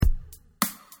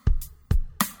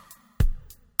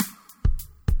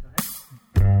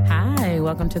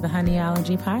welcome to the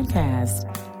Honeyology Podcast.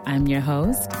 I'm your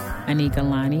host, Anika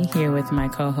Lani, here with my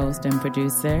co-host and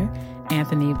producer,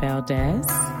 Anthony Valdez.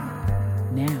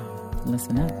 Now,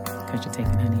 listen up, because you're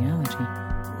taking Honeyology.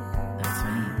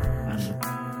 That's me.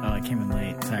 I came in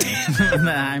late. Sorry.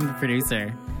 I'm the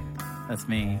producer. That's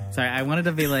me. Sorry, I wanted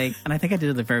to be like, and I think I did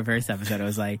it the very first episode. I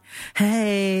was like,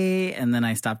 hey, and then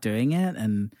I stopped doing it,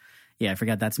 and yeah, I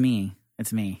forgot that's me.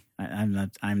 It's me. I'm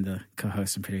the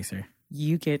co-host and producer.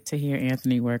 You get to hear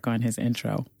Anthony work on his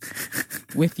intro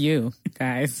with you,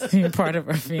 guys. You're part of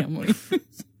our family.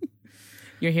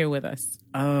 You're here with us.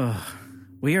 Oh,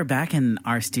 we are back in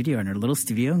our studio, in our little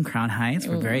studio in Crown Heights.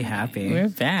 We're very happy. We're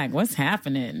back. What's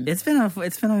happening? It's been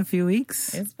a few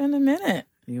weeks. It's been a minute.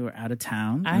 You were out of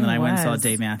town, and then I went and saw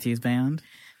Dave Matthews Band.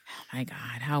 Oh my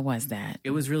God, how was that?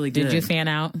 It was really good. Did you fan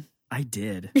out? I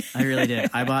did. I really did.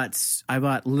 I bought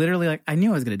literally, like, I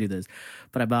knew I was going to do this,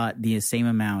 but I bought the same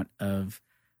amount of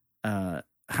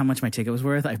how much my ticket was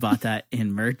worth. I bought that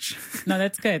in merch. No,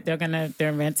 that's good.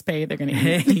 Their rent's paid. They're going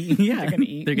to eat. Yeah. They're going to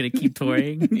eat. They're going to keep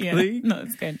touring. Yeah. No,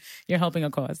 it's good. You're helping a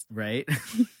cause. Right?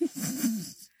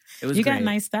 It was You great. got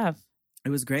nice stuff. It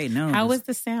was great. No. How was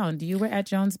the sound? You were at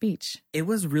Jones Beach. It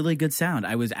was really good sound.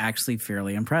 I was actually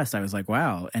fairly impressed. I was like,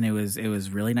 wow. And it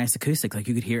was really nice acoustic. Like,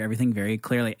 you could hear everything very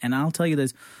clearly. And I'll tell you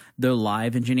this, the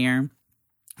live engineer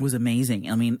was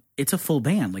amazing. I mean, it's a full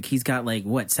band. Like, he's got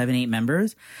 7, 8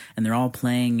 members, and they're all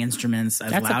playing instruments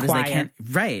as loud as they can.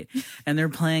 Right. And they're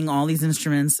playing all these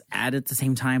instruments at the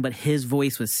same time, but his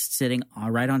voice was sitting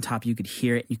right on top. You could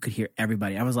hear it. You could hear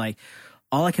everybody. I was like,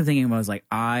 all I kept thinking about was like,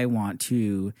 I want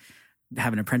to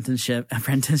have an apprenticeship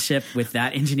with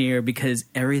that engineer, because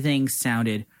everything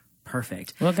sounded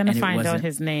perfect. We're going to find out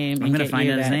his name. I'm going to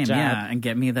find out his name, yeah, and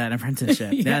get me that apprenticeship.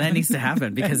 Yeah, that needs to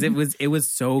happen, because it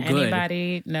was so good.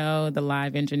 Anybody know the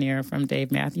live engineer from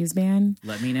Dave Matthews Band?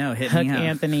 Let me know. Hook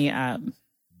Anthony up.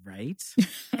 Right?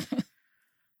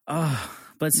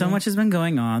 But so much has been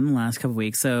going on the last couple of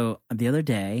weeks. So the other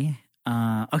day,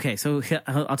 okay, so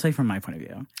I'll tell you from my point of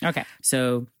view. Okay.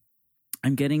 So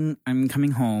I'm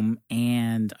coming home,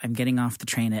 and I'm getting off the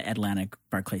train at Atlantic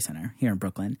Barclay Center here in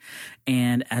Brooklyn.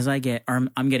 And as I'm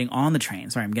getting on the train.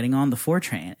 Sorry, I'm getting on the 4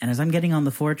 train. And as I'm getting on the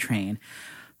 4 train,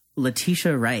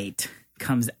 Letitia Wright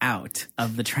comes out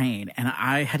of the train, and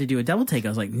I had to do a double take. I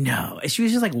was like, no. She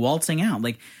was just like waltzing out,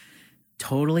 like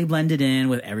totally blended in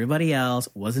with everybody else.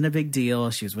 Wasn't a big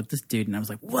deal. She was with this dude, and I was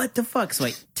like, what the fuck? So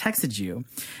I texted you,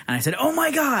 and I said, oh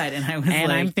my God. And I was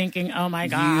and I'm thinking, oh my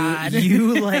God.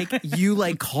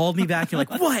 You called me back. You're like,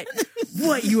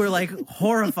 what? You were like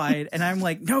horrified. And I'm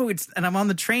like, no, and I'm on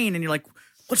the train, and you're like,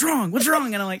 what's wrong?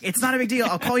 And I'm like, it's not a big deal.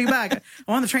 I'll call you back.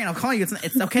 I'm on the train. I'll call you.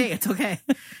 It's okay. It's okay.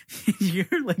 You're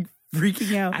like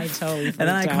freaking out. I totally freaked And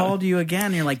then I out. called you again,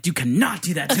 and you're like, you cannot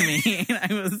do that to me. And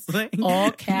I was like,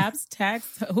 all caps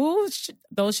text.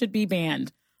 Those should be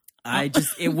banned.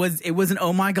 It was an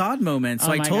oh my God moment. So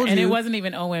I told you. And it wasn't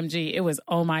even OMG. It was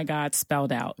oh my God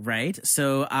spelled out. Right.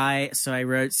 So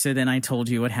then I told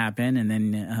you what happened, and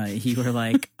then you were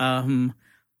like,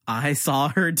 I saw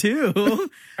her too.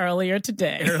 Earlier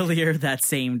that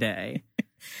same day.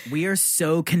 We are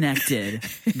so connected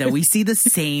that we see the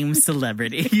same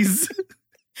celebrities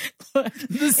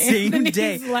the same Anthony's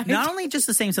day. Like, not only just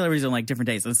the same celebrities on different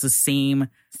days, it's the same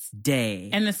day.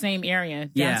 in the same area,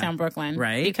 downtown Brooklyn.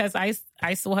 Right. Because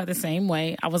I saw her the same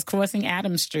way. I was crossing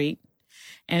Adams Street,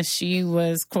 and she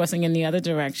was crossing in the other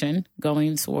direction,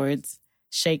 going towards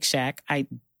Shake Shack. I'm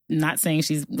not saying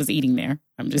she was eating there.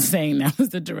 I'm just saying that was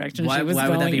the direction she was going. Why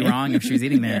would that be wrong if she was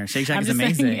eating there? Shake Shack is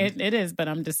amazing. It is, but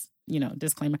I'm just,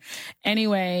 disclaimer.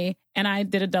 Anyway, and I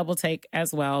did a double take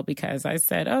as well, because I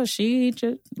said, oh, she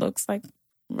just looks like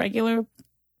regular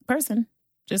person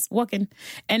just walking.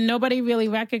 And nobody really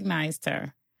recognized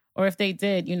her. Or if they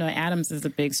did, Adams is a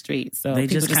big street. So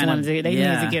people just wanted to,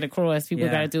 needed to get across. People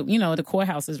got to do, the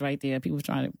courthouse is right there. People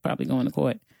trying to probably go into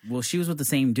court. Well, she was with the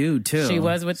same dude, too. She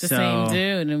was with the same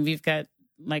dude. And we've got,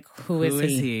 who is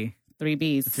he? 3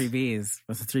 Bs. 3 Bs.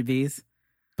 What's the 3 Bs?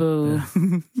 Boo.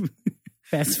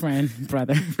 Best friend,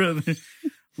 brother.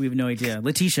 We have no idea.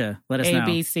 Letitia, let us know.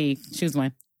 ABC. Choose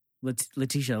one.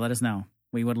 Letitia, let us know.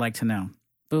 We would like to know.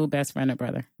 Boo, best friend or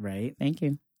brother. Right. Thank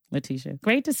you, Letitia.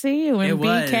 Great to see you in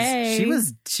BK. She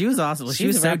was awesome. She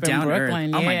was so down to earth.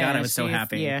 Oh my God, I was so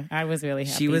happy. Yeah, I was really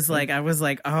happy. She was I was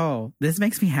like, oh, this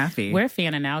makes me happy. We're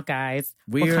fanning out, guys.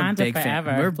 We're Wakanda big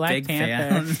forever. We're Black big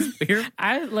Panther.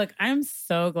 fans. I'm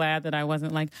so glad that I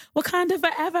wasn't like Wakanda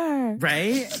forever.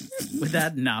 Right? Would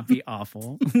that not be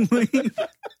awful?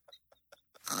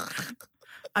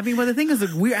 I mean, well, the thing is,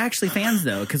 that we're actually fans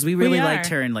though, because we really liked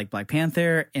her in like Black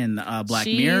Panther and Black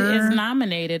Mirror. She is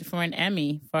nominated for an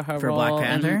Emmy for her role Black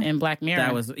Panther in Black Mirror.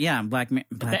 That was Black Mirror,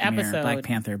 episode. Black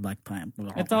Panther, Black Planet.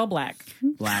 It's all black.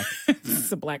 Black.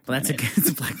 It's a black planet. It's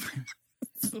a black planet.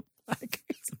 It's a black.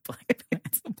 It's a black planet.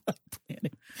 It's a black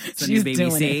planet. It's She's new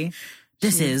BBC.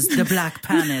 This is the Black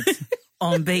Planet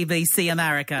on BBC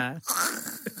America.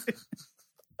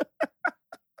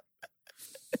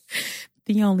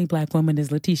 The only black woman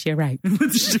is Letitia Wright.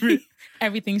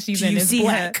 Everything she's in is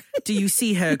black. Do you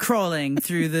see her crawling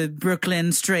through the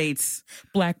Brooklyn streets?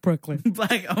 Black Brooklyn.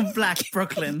 Black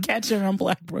Brooklyn. Catch her on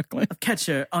Black Brooklyn. Catch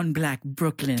her on Black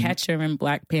Brooklyn. Catch her in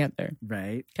Black Panther.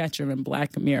 Right. Catch her in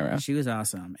Black Mirror. She was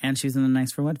awesome. And she was in the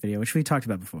Nice for What video, which we talked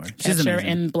about before. Catch her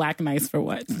in Black Nice for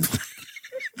What.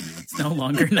 It's no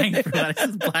longer Nice for What.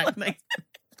 It's Black Nice.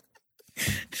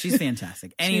 She's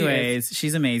fantastic. Anyways,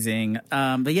 she's amazing.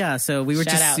 But yeah, so we were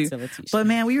but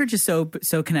man, we were just so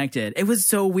connected. It was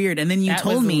so weird. And then you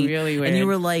told me, really weird. And you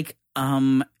were like,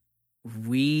 yes,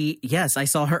 I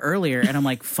saw her earlier, and I'm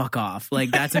like, fuck off. Like,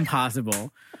 that's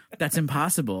impossible. That's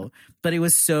impossible. But we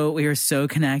were so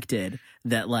connected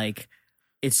that like,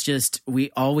 it's just,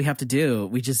 all we have to do,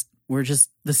 we're just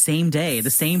the same day, the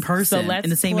same person in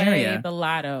the same area. The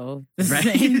lotto the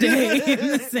same day in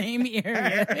the same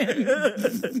area.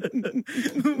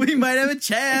 We might have a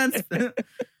chance.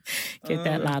 Get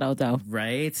that lotto though.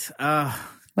 Right.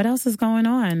 What else is going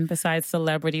on besides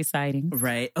celebrity sightings?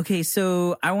 Right. Okay.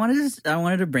 So I wanted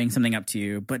to bring something up to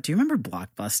you, but do you remember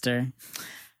Blockbuster?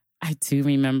 I do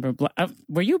remember.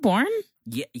 Were you born?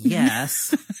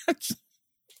 Yes.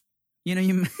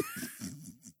 You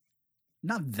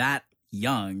not that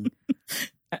young.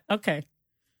 Okay.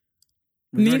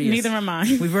 Neither am I.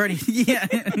 We've already,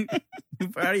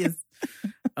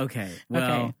 okay.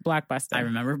 Well, okay. Blockbuster. I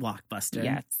remember Blockbuster.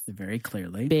 Yes. Very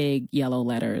clearly. Big yellow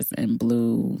letters and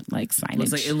blue like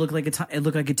signage. It looked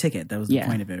like a ticket. That was the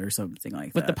point of it, or something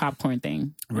like that. With the popcorn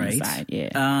thing on the side. Yeah.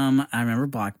 I remember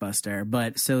Blockbuster,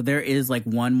 but so there is like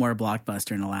one more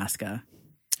Blockbuster in Alaska.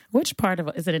 Which part of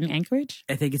it? Is it in Anchorage?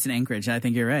 I think it's in Anchorage. I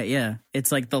think you're right. Yeah.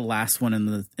 It's like the last one in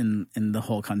the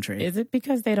whole country. Is it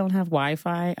because they don't have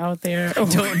Wi-Fi out there? I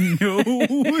don't know. I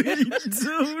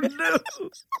don't know.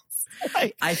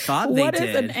 Like, I thought they did. What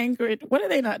is an Anchorage? What are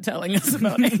they not telling us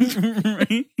about Anchorage?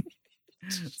 Right?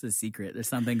 It's a secret. There's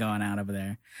something going on over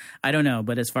there. I don't know,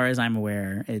 but as far as I'm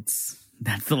aware, that's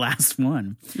the last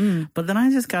one. But then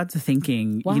I just got to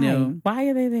thinking, why? Why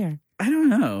are they there? I don't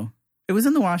know. It was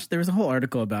in there was a whole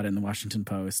article about it in the Washington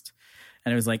Post,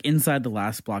 and it was like inside the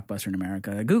last Blockbuster in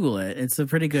America. Google it. It's a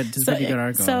pretty good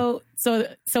article. So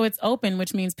it's open,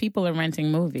 which means people are renting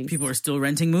movies. People are still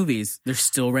renting movies. They're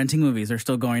still renting movies. They're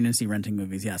still going to see renting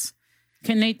movies. Yes.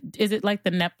 Is it like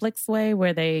the Netflix way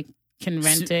where they can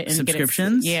rent it and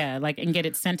subscriptions? And get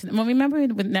it sent to them. Well, remember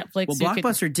with Netflix? Well,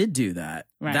 Blockbuster did do that.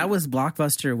 Right.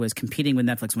 Blockbuster was competing with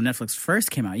Netflix when Netflix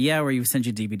first came out. Yeah, where you send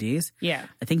you DVDs. Yeah.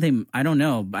 I don't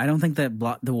know, but I don't think that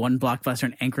the one Blockbuster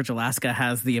in Anchorage, Alaska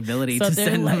has the ability to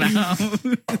send them out.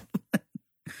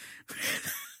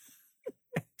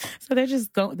 So they're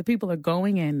just the people are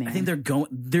going in there. I think they're going.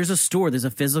 There's a store. There's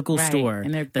a physical store,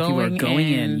 and they're people are going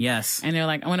in. Yes, and they're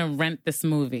like, I want to rent this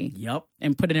movie. Yep,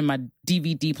 and put it in my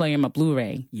DVD player, my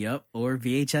Blu-ray. Yep, or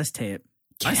VHS tape.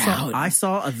 I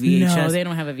saw a VHS. No, they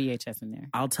don't have a VHS in there.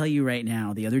 I'll tell you right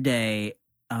now. The other day,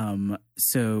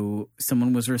 so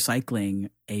someone was recycling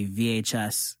a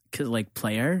VHS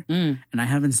player, and I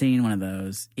haven't seen one of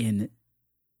those in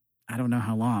I don't know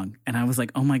how long. And I was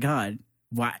like, oh my god,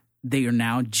 why? They are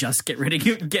now just getting rid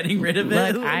of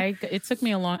it. Look, it took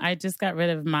me I just got rid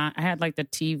of I had like the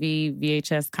TV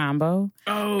VHS combo.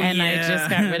 Oh, and I just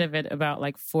got rid of it about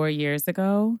like 4 years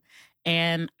ago.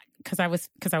 And because I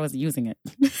was using it.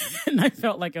 And I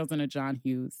felt like I was in a John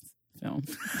Hughes film.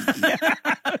 So,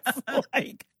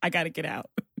 I got to get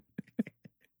out.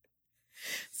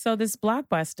 So this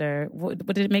Blockbuster,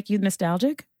 did it make you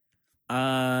nostalgic?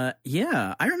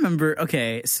 Yeah, I remember.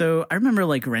 Okay, so I remember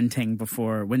like renting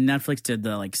before when Netflix did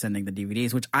the like sending the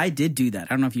DVDs, which I did do that.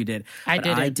 I don't know if you did. I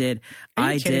did. I did.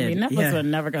 Me? Netflix would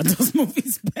never got those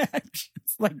movies back.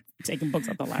 It's like taking books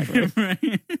out the library. Right.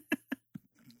 You're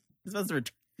supposed to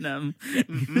return them.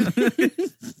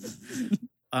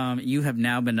 You have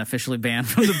now been officially banned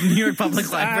from the New York Public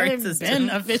Library system. I've been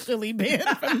officially banned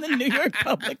from the New York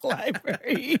Public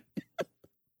Library.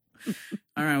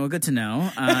 All right, well, good to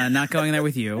know. Not going there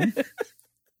with you.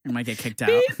 I might get kicked out.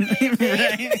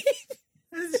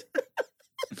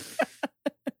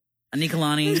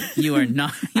 Nicolani, you are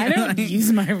not. I don't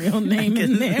use my real name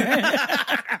in there.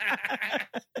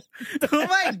 Oh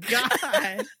my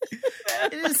god!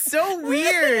 It is so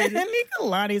weird.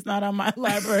 Nicolani's not on my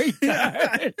library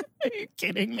card. Are you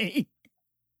kidding me?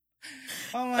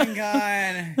 Oh my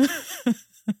God.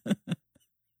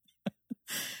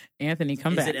 Anthony,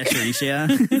 come back. Is it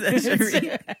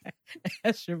Escherichia?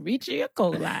 Escherichia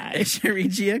coli.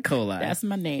 Escherichia coli. That's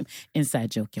my name.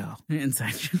 Inside joke, y'all.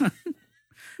 Inside joke.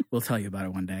 We'll tell you about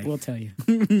it one day. We'll tell you.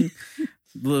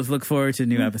 We'll look forward to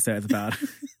new episodes about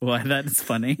why that's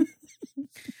funny.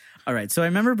 All right. So I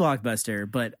remember Blockbuster,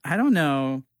 but I don't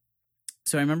know.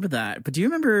 So I remember that. But do you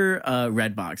remember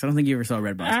Redbox? I don't think you ever saw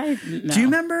Redbox. No. Do you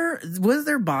remember, was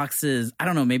there boxes? I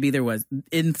don't know. Maybe there was.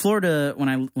 In Florida, when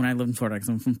I lived in Florida, because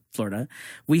I'm from Florida,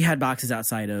 we had boxes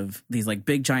outside of these like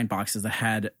big giant boxes that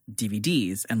had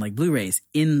DVDs and like Blu-rays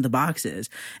in the boxes.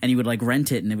 And you would like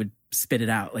rent it and it would spit it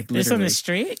out. Like literally. Just on the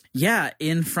street? Yeah.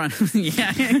 In front of,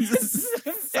 yeah.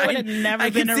 It would have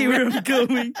never been I can see where I'm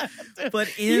going.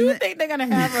 But you think they're gonna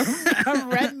have a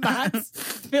red box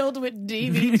filled with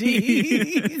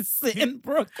DVDs in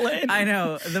Brooklyn? I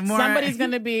know. The more somebody's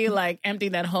gonna be like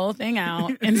emptying that whole thing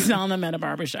out and selling them at a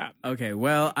barbershop. Okay,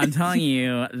 well, I'm telling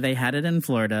you, they had it in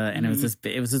Florida, and it was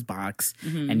this box,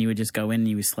 and you would just go in, and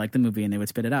you would select the movie, and they would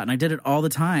spit it out. And I did it all the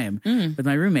time with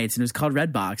my roommates, and it was called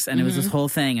Redbox, and it was this whole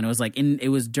thing, and it was like it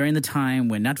was during the time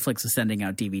when Netflix was sending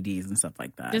out DVDs and stuff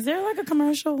like that. Is there like a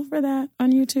commercial for that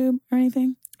on YouTube or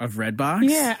anything? Of Redbox?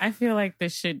 Yeah, I feel like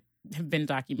this should have been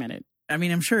documented. I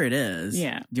mean, I'm sure it is.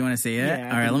 Yeah. Do you want to see it?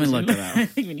 Yeah, all right, let me look it up. I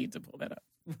think we need to pull that up.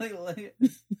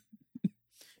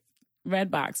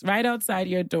 Redbox, right outside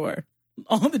your door.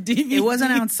 All the DVDs. It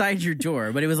wasn't outside your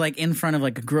door, but it was like in front of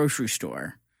like a grocery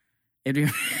store. Get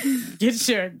your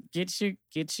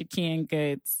canned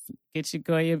goods, get your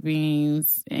Goya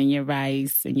beans and your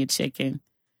rice and your chicken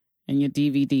and your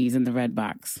DVDs in the red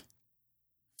box.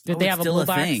 Did they have a blue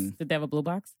box? Did they have a blue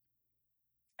box?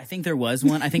 I think there was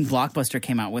one. I think Blockbuster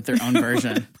came out with their own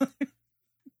version.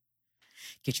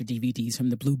 Get your DVDs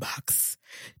from the blue box.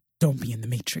 Don't be in the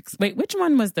Matrix. Wait, which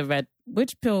one was the red?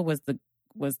 Which pill was the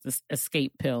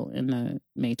escape pill in the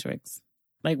Matrix?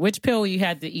 Like which pill you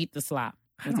had to eat the slop?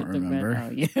 I don't remember. Oh,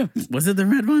 yeah. Was it the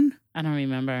red one? I don't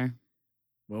remember.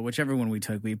 Well, whichever one we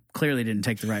took, we clearly didn't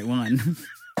take the right one.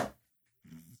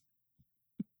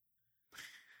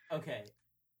 Okay.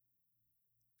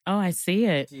 Oh, I see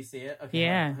it. Do you see it? Okay.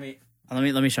 Yeah.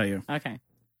 Let me show you. Okay.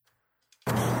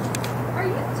 Are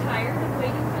you tired of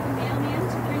waiting for the mailman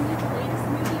to bring you the latest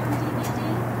movie on DVD?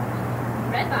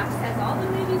 Redbox has all the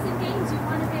movies and games you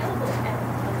want available at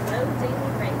a low daily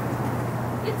rate.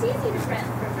 It's easy to rent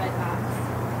from Redbox.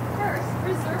 First,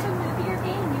 reserve a movie or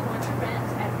game you want to rent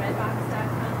at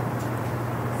redbox.com.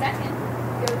 Second,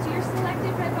 go to your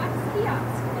selected Redbox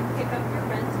kiosk and pick up your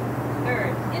rental.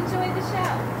 Third, enjoy the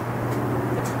show.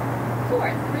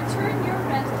 Fourth, return your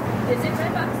rental. Visit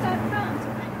redbox.com to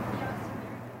find a kiosk.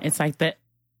 It's like the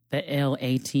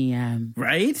LATM.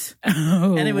 Right?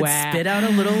 Oh, and it would spit out a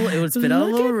little, it would spit out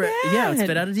Look a little, at that. yeah, it would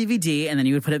spit out a DVD and then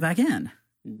you would put it back in.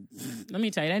 Let me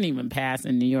tell you, that didn't even pass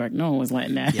in New York. No one was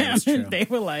letting that Yeah, that's happen. true. They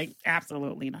were like,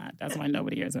 absolutely not. That's why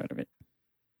nobody has heard of it.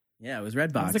 Yeah, it was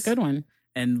Redbox. That was a good one.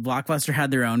 And Blockbuster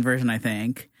had their own version, I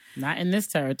think. Not in this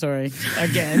territory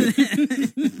again.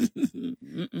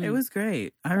 It was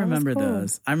great. I remember cool.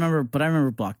 those. I remember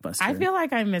Blockbuster. I feel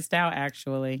like I missed out,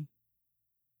 actually.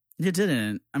 You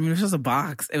didn't. I mean, it was just a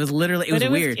box. It was literally, it was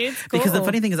weird. It's Because the cool.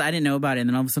 funny thing is I didn't know about it. And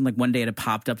then all of a sudden, like one day it had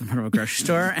popped up in front of a grocery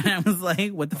store. And I was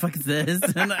like, what the fuck is this?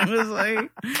 And I was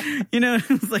like, it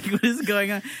was like, what is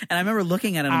going on? And I remember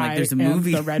looking at it. I'm like, there's a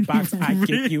movie. The red box. I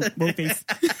give you movies.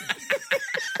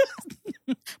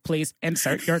 Please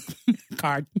insert your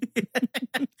card.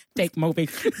 Take movie.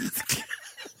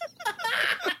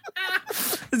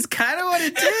 It's kind of what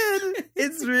it did.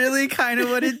 It's really kind of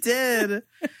what it did.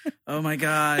 Oh my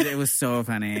God. It was so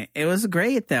funny. It was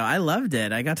great though. I loved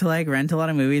it. I got to like rent a lot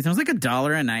of movies. It was like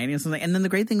 $1 a night or something. And then the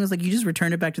great thing was like, you just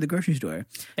returned it back to the grocery store.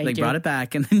 Brought it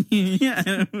back. And then,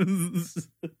 yeah.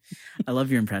 I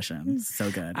love your impression. It's so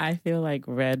good. I feel like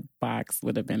Red Box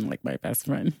would have been like my best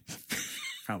friend.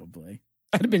 Probably.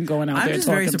 I'd have been going out there. I'm just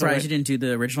very surprised you didn't do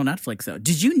the original Netflix though.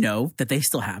 Did you know that they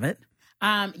still have it?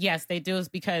 Yes, they do. It's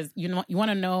because you want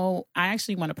to know. I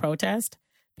actually want to protest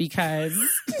because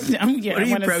what are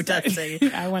you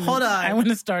protesting? Hold on. I want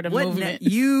to start a movement.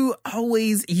 You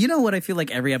always, what I feel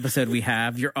like every episode we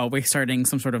have, you're always starting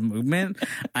some sort of movement,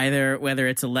 either whether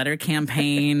it's a letter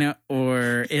campaign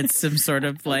or it's some sort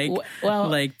of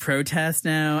like protest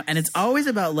now, and it's always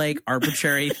about like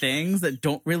arbitrary things that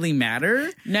don't really matter.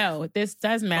 No, this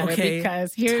does matter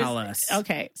because tell us.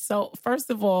 Okay, so first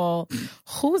of all,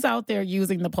 who's out there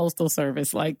using the postal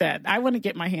service like that? I want to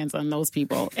get my hands on those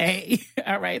people.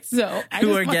 All right. right. So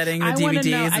who are getting the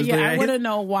DVDs and I want to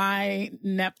know why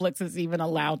Netflix is even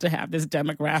allowed to have this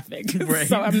demographic. Right.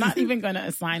 So I'm not even going to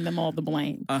assign them all the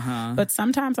blame. But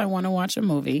sometimes I want to watch a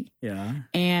movie. Yeah.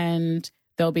 And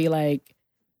they'll be like,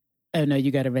 oh no,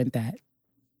 you got to rent that.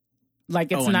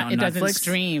 Like it's not, it doesn't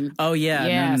stream. Oh yeah.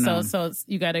 Yeah. No. So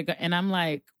you got to go. And I'm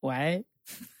like, what?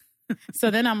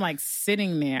 So then I'm like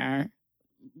sitting there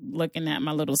looking at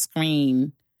my little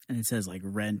screen. And it says like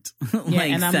rent. Yeah.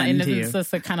 And I'm like, and it's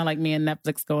just kind of like me and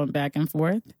Netflix going back and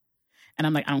forth. And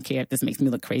I'm like, I don't care if this makes me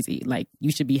look crazy. Like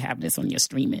you should be having this on your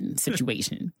streaming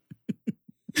situation.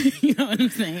 You know what I'm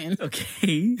saying?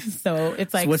 Okay. So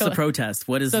it's like, so what's the protest?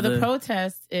 What is the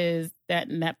protest is that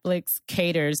Netflix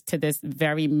caters to this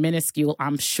very minuscule,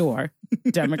 I'm sure,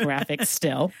 demographic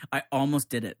still. I almost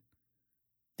did it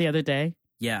the other day.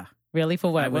 Yeah. Really?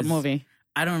 For what? What movie?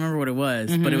 I don't remember what it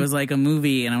was, but it was like a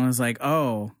movie, and I was like,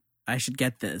 oh, I should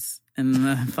get this. And then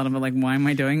I thought about like, why am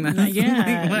I doing that?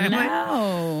 Yeah,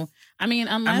 no. I mean,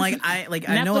 unless I'm like, I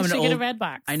Netflix know I'm an should old, get a red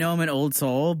box. I know I'm an old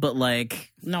soul, but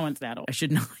like, no one's that old. I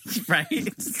should know, right?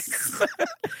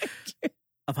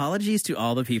 Apologies to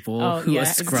all the people who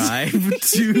ascribe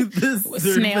to this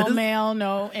snail mail.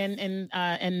 No, and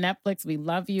Netflix, we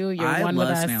love you. You're one with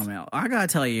us. I love snail mail. I gotta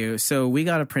tell you, so we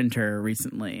got a printer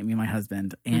recently, me and my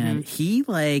husband, and he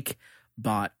like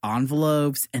bought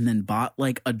envelopes and then bought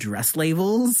like address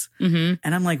labels, and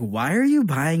I'm like, why are you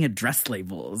buying address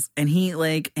labels? And he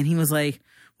was like,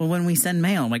 well, when we send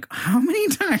mail, I'm like, how many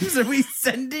times are we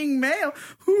sending mail?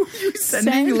 Who are you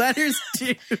sending letters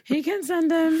to? He can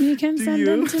send them. He can send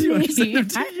them to me.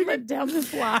 I live down the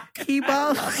block. He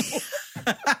bought.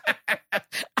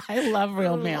 I love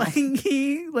real mail. Like,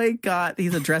 he like got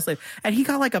these address labels, and he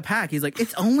got like a pack. He's like,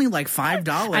 it's only like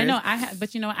 $5. I know.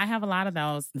 But you know, I have a lot of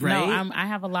those. Right? No, I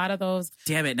have a lot of those.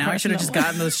 Damn it! Now I should have just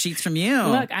gotten those sheets from you.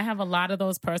 Look, I have a lot of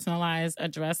those personalized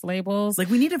address labels. Like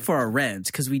we need it for our rent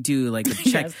because we do like a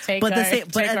check. Yes, take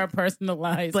our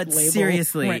personalized. But label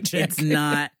seriously, it's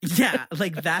not. Yeah,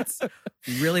 like that's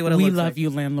really what it looks like. We love you,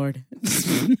 landlord.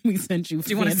 We sent you. Do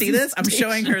you want to see this? I'm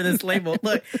showing her this label.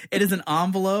 Look, it is an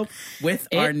envelope with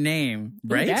our name.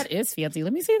 Right? Ooh, that is fancy.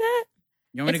 Let me see that.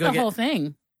 You want me to go the whole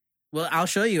thing? Well, I'll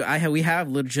show you. We have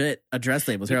legit address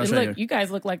labels. Here, I'll show you. You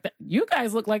guys look like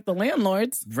the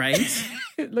landlords, right?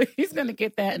 Look, he's gonna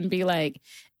get that and be like,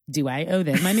 "Do I owe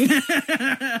them money?"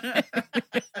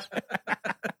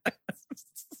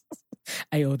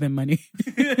 I owe them money.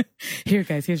 Here,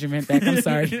 guys, here's your rent back. I'm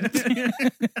sorry.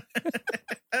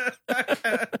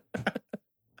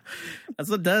 That's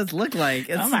what it does look like.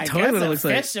 It's totally what it looks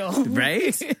official. Like.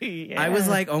 Right? Yeah. I was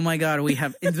like, oh my God, we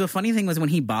have. The funny thing was when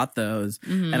he bought those,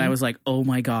 and I was like, oh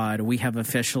my God, we have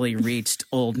officially reached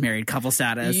old married couple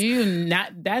status.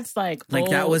 That's like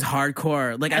that was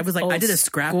hardcore. Like, I was like, I did a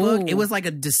scrapbook. School. It was like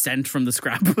a descent from the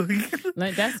scrapbook.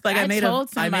 I made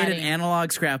an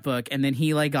analog scrapbook, and then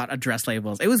he like got address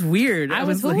labels. It was weird. Who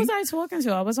was I talking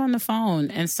to? I was on the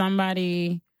phone, and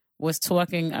somebody was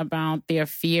talking about their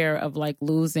fear of like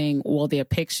losing all their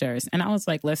pictures. And I was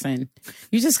like, listen,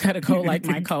 you just got to go like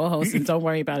my co-host and don't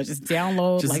worry about it. Just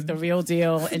download like the real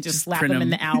deal and just slap them in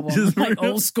the album like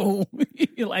old school.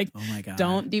 You're like, oh my God.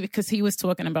 Don't, because he was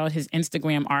talking about his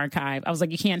Instagram archive. I was like,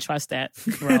 you can't trust that,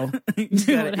 bro.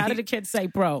 How did the kids say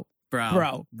bro?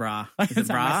 Bro. Is it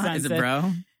bra? Is it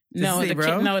bro?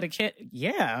 No, the kid.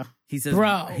 Yeah. He says,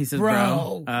 bro. He says,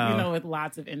 bro. Oh. You know, with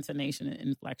lots of intonation and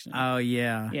inflection. Oh,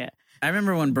 yeah. Yeah. I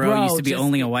remember when bro used to be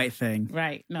only a white thing.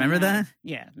 Right. No, remember that?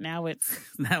 Yeah. Now it's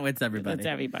everybody. It's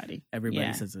everybody.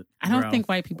 Everybody says it. I don't think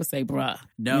white people say bruh.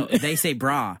 No, they say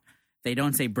bra. They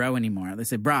don't say bro anymore. They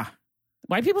say bra.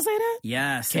 White people say that?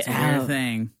 Yes. It's a weird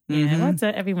thing. Yeah,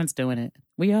 everyone's doing it.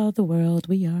 We are the world.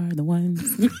 We are the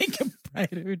ones. Make it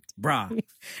brighter. Bra.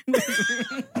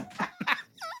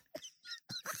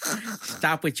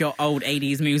 Stop with your old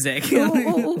 80s music. Your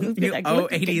old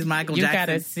 80s Michael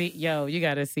Jackson. You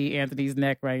gotta see Anthony's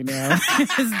neck right now.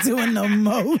 He's doing the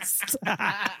most.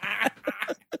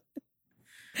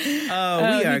 We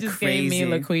are just crazy. Gave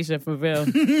me LaQuisha for real.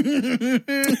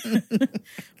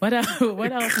 What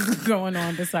else is going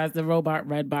on besides the robot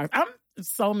red box? I'm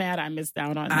so mad I missed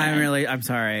out on that. I'm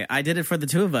sorry. I did it for the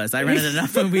two of us. I rented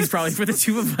enough movies probably for the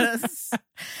two of us.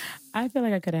 I feel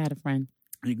like I could have had a friend.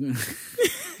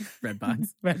 Redbox.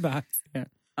 Redbox, yeah.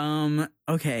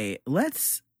 Okay,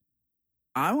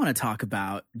 I want to talk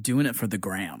about doing it for the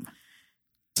gram.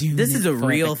 This is a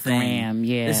real thing.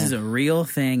 Yeah. This is a real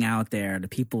thing out there. The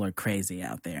people are crazy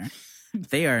out there.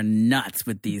 They are nuts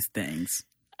with these things.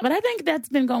 But I think that's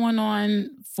been going on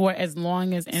for as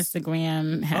long as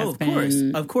Instagram has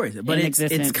been. Of course. But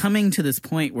it's coming to this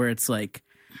point where it's like,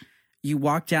 you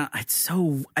walk down. It's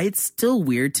still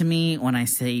weird to me when I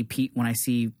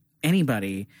see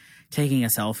anybody taking a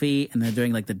selfie and they're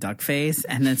doing like the duck face,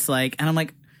 and it's like, and I'm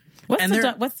like,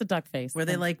 what's the duck face? Where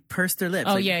they like purse their lips.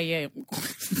 Oh, like, yeah.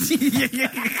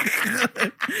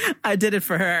 I did it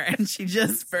for her, and she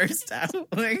just burst out.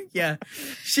 Like, yeah,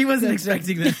 she wasn't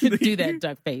expecting that. Do that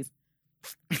duck face.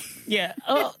 Yeah.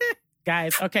 Oh,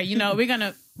 guys. Okay. You know, we're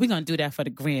gonna do that for the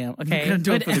gram. Okay. We're gonna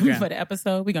do it for the gram. For the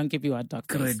episode, we're gonna give you our duck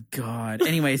face. Good God.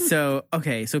 Anyway, so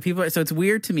it's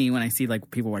weird to me when I see like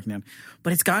people walking down,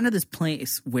 but it's gotten to this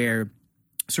place where.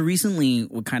 So recently,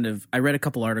 I read a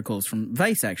couple articles from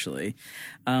Vice, actually.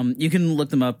 You can look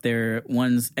them up there.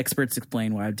 One's Experts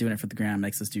Explain Why Doing It for the Gram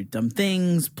Makes Us Do Dumb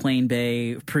Things. Plain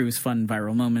Bay Proves Fun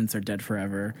Viral Moments Are Dead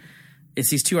Forever. It's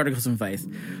these two articles from Vice.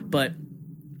 But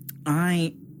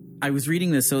I was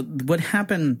reading this. So what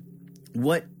happened,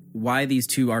 why these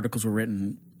two articles were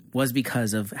written was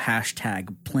because of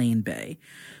hashtag Plain Bay,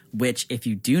 which if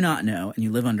you do not know and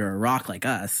you live under a rock like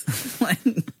us,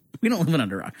 we don't live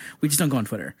under a rock. We just don't go on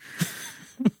Twitter.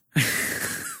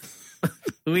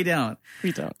 We don't.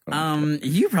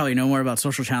 You probably know more about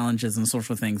social challenges and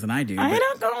social things than I do. I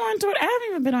don't go on Twitter. I haven't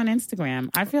even been on Instagram.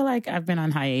 I feel like I've been on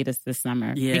hiatus this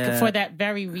summer. Yeah. For that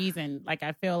very reason. Like,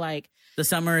 I feel like the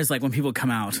summer is like when people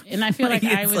come out. And I feel like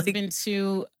I've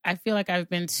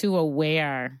been too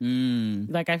aware.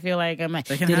 Like, I feel like I'm like,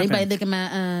 did anybody look at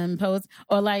my post?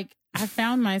 Or like, I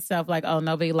found myself like, oh,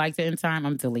 nobody liked it in time,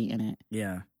 I'm deleting it.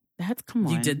 Yeah. Come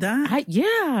on. You did that?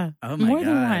 Yeah. Oh my More God.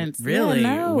 than once. Really?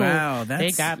 Yeah, no. Wow.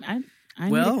 They got I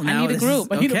need a group.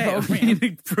 I need a program. I need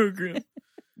a program.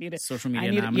 Social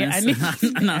media anonymous.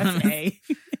 Anonymous.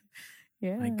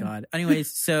 Yeah. My God.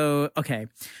 Anyways, so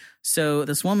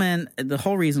this woman, the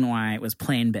whole reason why it was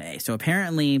Plain Bay. So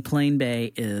apparently Plain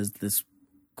Bay is this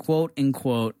quote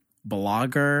unquote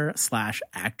blogger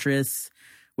 / actress,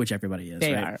 which everybody is.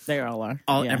 They right? are. They all are.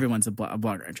 Everyone's a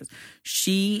blogger actress.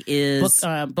 She is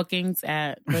bookings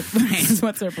at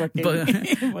what's her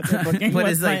booking? What's her booking? What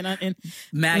is like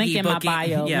Maggie link in booking? my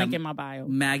bio. Yeah, link in my bio.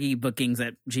 Maggie bookings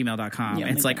at gmail.com. Yeah,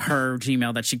 it's like her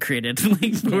Gmail that she created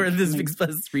like for this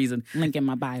specific reason. Link in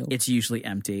my bio. It's usually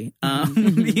empty. The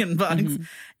inbox.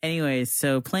 Anyways,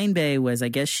 so Plain Bay was, I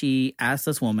guess she asked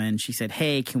this woman, she said,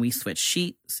 hey, can we switch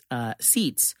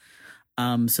seats?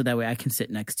 So that way I can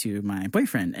sit next to my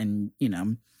boyfriend, and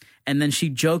then she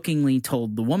jokingly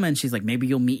told the woman, she's like, maybe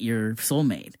you'll meet your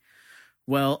soulmate.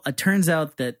 Well, it turns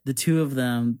out that the two of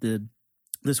them,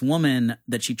 this woman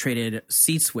that she traded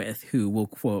seats with, who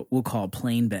we'll call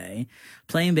Plain Bay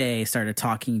started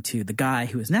talking to the guy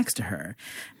who was next to her.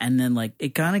 And then like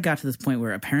it kind of got to this point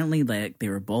where apparently like they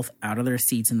were both out of their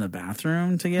seats in the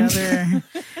bathroom together.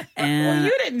 And well,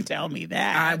 you didn't tell me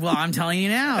that. Well, I'm telling you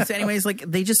now. So anyways, like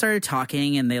they just started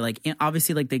talking, and they like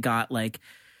obviously like they got like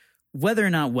whether or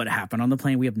not what happened on the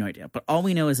plane, we have no idea. But all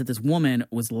we know is that this woman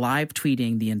was live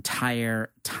tweeting the entire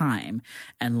time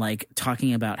and like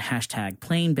talking about hashtag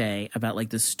Plain Bay, about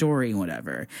like the story and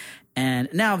whatever. And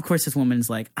now, of course, this woman's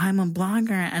like, I'm a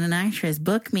blogger and an actress,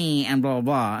 book me, and blah, blah,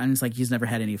 blah. And it's like, she's never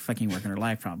had any fucking work in her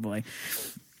life, probably.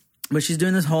 But she's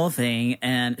doing this whole thing,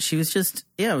 and she was just,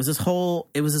 it was this whole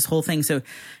thing. So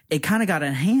it kind of got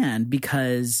in hand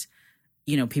because,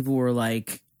 people were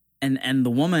like, and the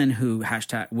woman who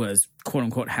hashtag was quote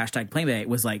unquote hashtag Plain Bay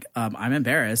was like, I'm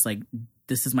embarrassed. Like,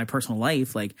 this is my personal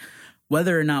life. Like,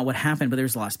 whether or not what happened, but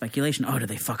there's a lot of speculation. Oh, did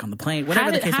they fuck on the plane?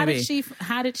 Whatever the case may be.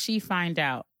 How did she find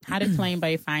out? How did Plain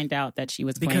Bay find out that she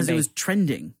was Plain because Bay? It was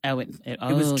trending. It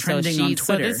was trending on Twitter.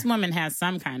 So this woman has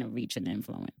some kind of reach and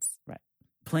influence, right?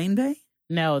 Plain Bay?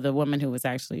 No, the woman who was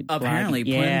actually apparently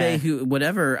blogging. Plain Bay, who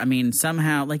whatever. I mean,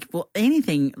 somehow, like, well,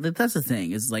 anything. That's the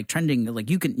thing is like trending. Like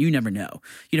you never know.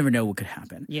 You never know what could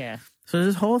happen. Yeah. So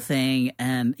there's this whole thing,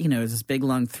 and it was this big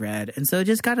long thread, and so it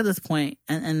just got to this point,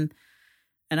 and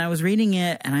I was reading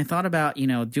it, and I thought about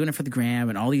doing it for the gram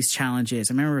and all these challenges.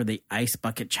 I remember the ice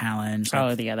bucket challenge.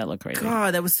 Like, yeah, that looked crazy.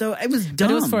 God, it was dumb. But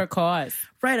it was for a cause,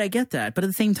 right? I get that, but at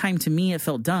the same time, to me, it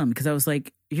felt dumb because I was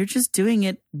like, you're just doing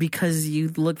it because you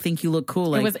think you look cool.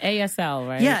 Like, it was ASL,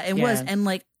 right? Yeah, it was, and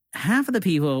like half of the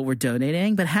people were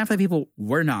donating, but half of the people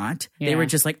were not. Yeah. They were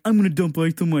just like, I'm going to dump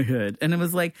ice on my head. And it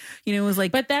was like, it was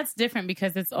like... But that's different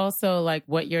because it's also like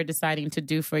what you're deciding to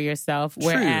do for yourself. True.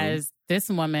 Whereas this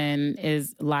woman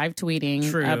is live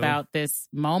tweeting about this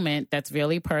moment that's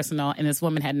really personal, and this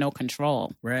woman had no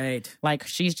control. Right. Like,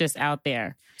 she's just out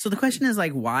there. So the question is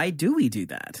like, why do we do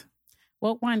that?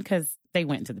 Well, one, because they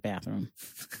went into the bathroom.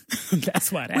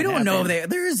 That's why that we don't happened. know.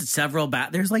 There's several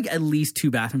there's like at least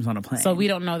 2 bathrooms on a plane. So we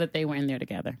don't know that they were in there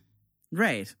together.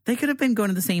 Right. They could have been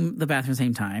going to the bathroom at the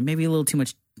same time. Maybe a little too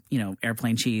much,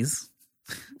 airplane cheese.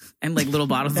 And like little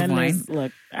bottles of wine.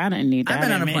 Look, I didn't need that. I've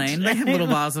been on a image. plane. They have little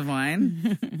bottles of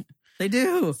wine. They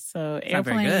do. So It's not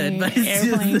very good, but it's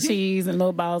airplane just- cheese and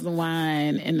little bottles of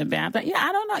wine in the bath. But yeah,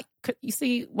 I don't know. You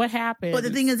see what happened. But the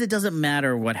thing is, it doesn't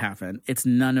matter what happened. It's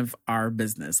none of our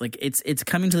business. Like it's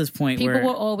coming to this point people where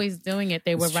were always doing it.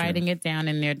 They were It's true. writing it down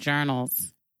in their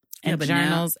journals. Yeah, And but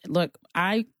journals. Look,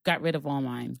 I got rid of all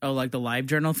mine. like the live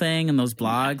journal thing and those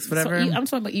blogs, whatever. So, I'm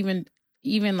talking about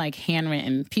even like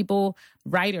handwritten people,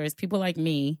 writers, people like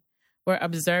me were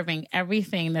observing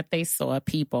everything that they saw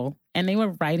people, and they were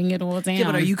writing it all down. Yeah,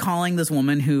 but are you calling this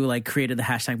woman who like created the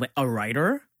hashtag like a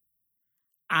writer?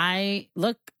 To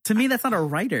me, that's not a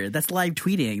writer. That's live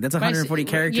tweeting. That's 140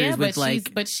 characters Yeah,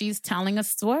 with but she's telling a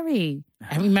story.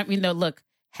 I remember, look,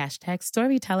 hashtag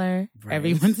storyteller. Right.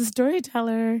 Everyone's a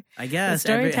storyteller. I guess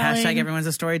storytelling. hashtag everyone's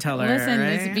a storyteller. Listen,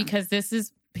 right? because this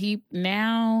is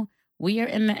now we are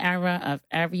in the era of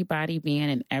everybody being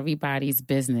in everybody's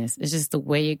business. It's just the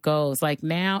way it goes. Like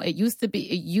now, it used to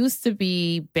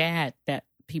be bad that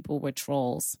people were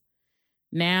trolls.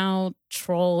 Now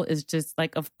troll is just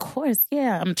like, of course,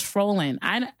 yeah, I'm trolling.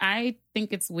 I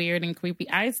think it's weird and creepy.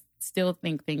 I still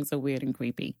think things are weird and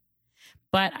creepy.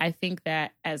 But I think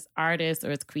that as artists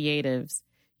or as creatives,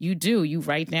 you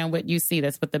write down what you see.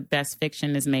 That's what the best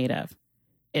fiction is made of.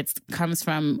 It comes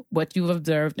from what you've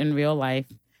observed in real life.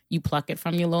 You pluck it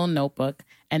from your little notebook,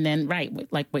 and then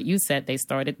like what you said, they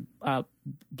started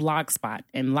Blogspot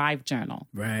and LiveJournal.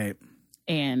 Right.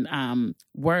 And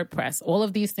WordPress, all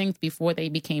of these things before they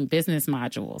became business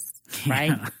modules,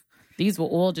 right? Yeah. These were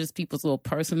all just people's little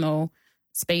personal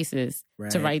spaces to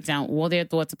Right. write down all their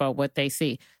thoughts about what they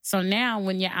see. So now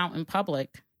when you're out in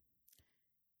public,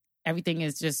 everything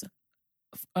is just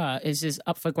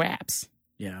up for grabs.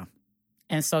 Yeah.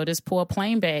 And so this poor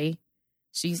Plain Bay,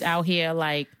 she's out here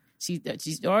like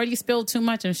she's already spilled too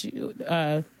much, and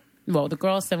the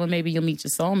girl said, well, maybe you'll meet your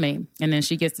soulmate. And then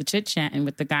she gets to chit-chatting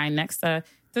with the guy next to her.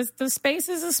 The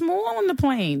spaces are small on the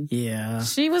plane. Yeah.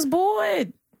 She was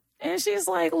bored. And she's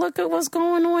like, look at what's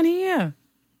going on here.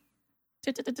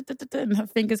 And her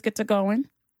fingers get to going.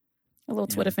 Her little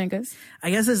Twitter fingers.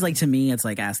 I guess it's like, to me, it's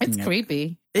like asking. It's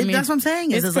creepy. That's what I'm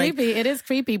saying. It's like, creepy. It is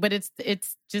creepy, but it's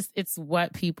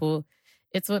what people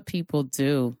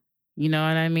do. You know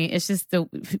what I mean? It's just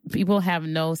people have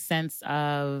no sense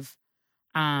of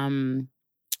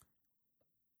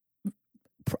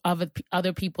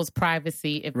other people's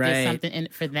privacy if there's something in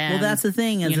it for them. Well, that's the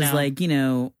thing is like,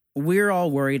 we're all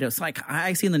worried. It's like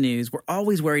I see in the news, we're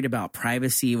always worried about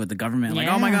privacy with the government. Like,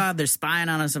 oh my God, they're spying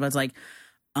on us. But it's like,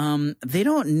 they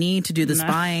don't need to do the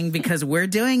spying because we're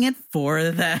doing it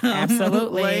for them.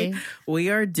 Absolutely. Like, we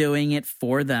are doing it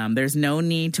for them. There's no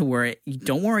need to worry.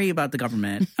 Don't worry about the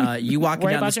government. You walking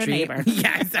worry down about the your street. neighbor.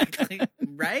 Yeah, exactly.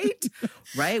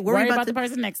 Right? Worry about the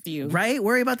person next to you. Right?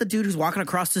 Worry about the dude who's walking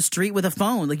across the street with a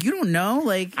phone. Like, you don't know.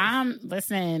 Like,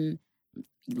 listen.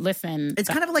 It's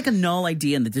kind of like a null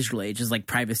idea in the digital age, is like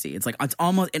privacy. It's like it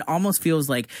almost feels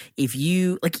like if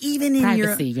you like even in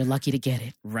privacy, you're lucky to get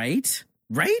it. Right?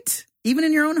 Even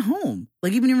in your own home.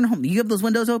 Like even in your own home, you have those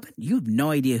windows open, you have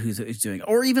no idea who's doing it.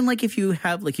 Or even like if you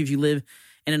live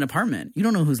in an apartment, you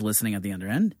don't know who's listening at the other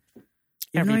end.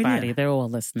 Everybody, they're all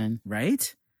listening.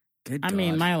 Right? Good God. I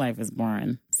mean, my life is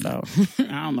boring, so I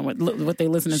don't know what they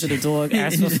listening to the dog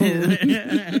ask for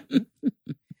food.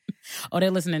 Or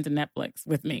they're listening to Netflix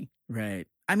with me. Right.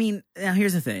 I mean, now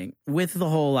here's the thing. With the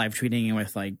whole live tweeting and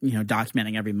with like,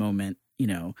 documenting every moment,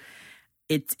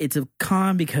 it's a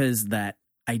con because that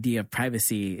idea of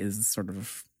privacy is sort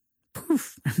of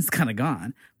poof, it's kind of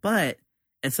gone. But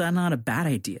it's not a bad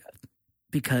idea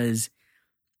because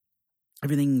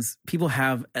people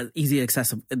have easy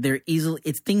accessible.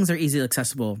 Things are easily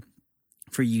accessible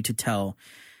for you to tell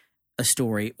a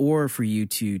story or for you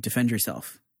to defend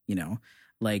yourself.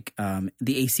 Like the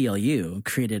ACLU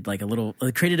created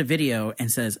created a video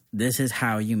and says, this is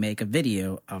how you make a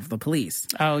video of the police.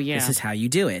 Oh, yeah. This is how you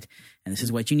do it. And this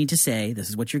is what you need to say. This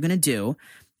is what you're going to do.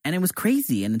 And it was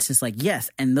crazy. And it's just like, yes.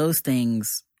 And those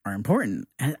things are important.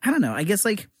 And I don't know. I guess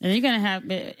like. And you're going to have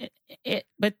it.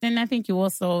 But then I think you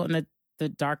also, in the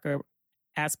darker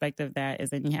aspect of that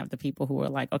is then you have the people who are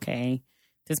like, okay,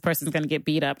 this person's going to get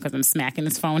beat up because I'm smacking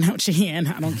his phone out your hand.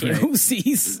 I don't care who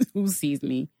sees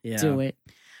me do it.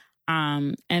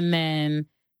 And then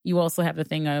you also have the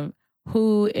thing of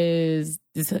who is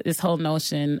this whole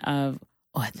notion of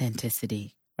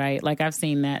authenticity, right? Like I've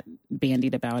seen that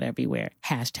bandied about everywhere.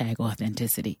 Hashtag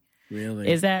authenticity.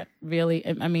 Really? Is that really,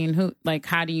 I mean,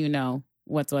 how do you know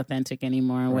what's authentic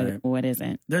anymore and what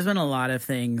isn't? There's been a lot of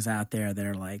things out there that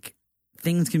are like,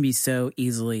 things can be so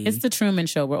easily. It's the Truman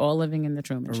Show. We're all living in the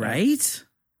Truman Show. Right?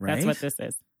 That's what this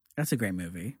is. That's a great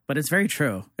movie. But it's very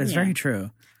true. It's very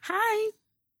true. Hi.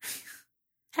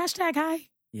 Hashtag hi.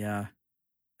 Yeah.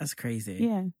 That's crazy.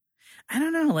 Yeah. I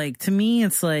don't know. Like, to me,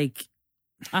 it's like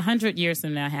 100 years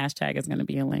from now, hashtag is going to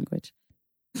be a language.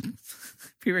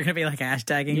 people are going to be like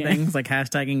hashtagging things, like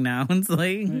hashtagging nouns.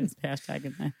 Like,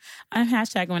 hashtagging that. I'm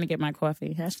hashtagging when I get my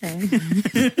coffee.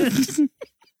 Hashtag.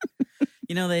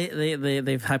 You know,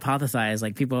 they've hypothesized,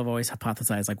 like people have always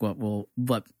hypothesized, like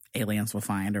what aliens will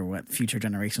find or what future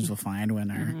generations will find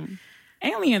when our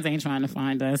aliens ain't trying to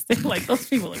find us. They're like, those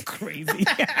people are crazy.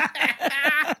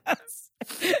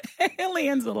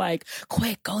 Aliens are like,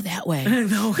 quick, go that way.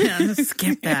 No,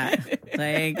 skip that.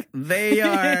 Like, they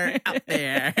are out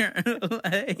there.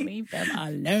 Like, leave them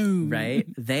alone. Right?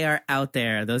 They are out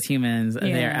there. Those humans,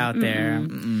 they are out there.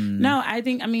 No, I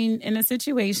mean, in a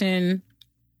situation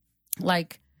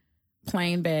like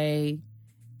Plain Bay,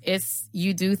 it's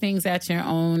you do things at your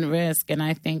own risk. And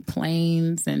I think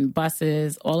planes and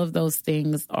buses, all of those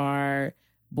things are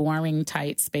boring,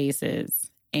 tight spaces.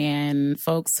 And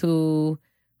folks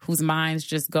whose minds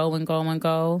just go and go and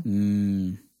go,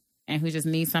 and who just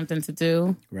need something to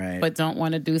do, right? But don't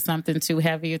want to do something too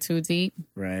heavy or too deep,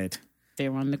 right?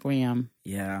 They're on the gram.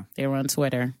 Yeah. They're on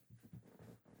Twitter,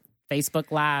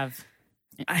 Facebook Live,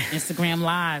 Instagram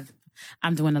Live.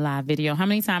 I'm doing a live video. How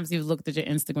many times you've looked at your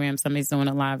Instagram? Somebody's doing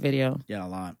a live video. Yeah, a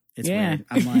lot. It's weird.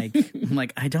 I'm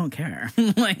like, I don't care.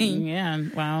 Like, yeah.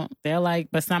 Well, they're like,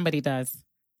 but somebody does.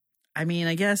 I mean,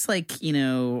 I guess, like, you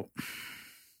know,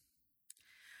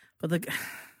 but like,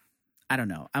 I don't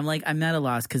know. I'm at a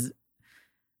loss because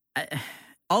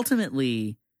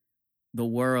ultimately the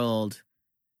world,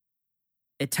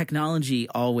 technology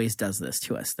always does this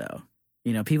to us, though.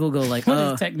 You know, people go like, what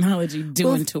is technology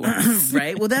doing to us?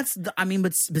 Right. Well,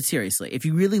 but seriously, if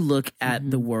you really look at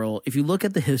the world, if you look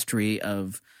at the history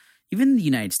of even the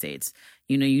United States,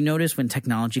 you know, you notice when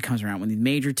technology comes around, when the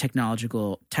major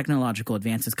technological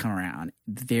advances come around,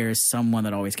 there's someone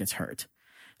that always gets hurt.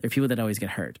 There are people that always get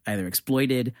hurt, either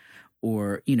exploited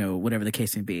or, you know, whatever the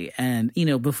case may be. And, you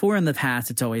know, before in the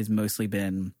past, it's always mostly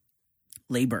been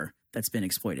labor that's been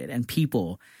exploited. And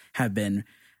people have been,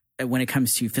 when it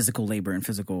comes to physical labor and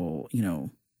physical, you know,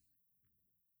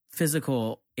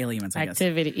 physical elements, I guess.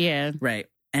 Activity, yeah. Right.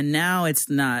 And now it's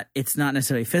not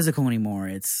necessarily physical anymore.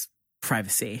 It's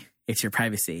privacy. It's your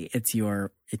privacy. It's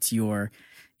your in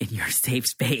your safe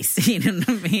space. You know what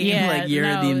I mean? Yeah, like you're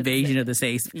the invasion of the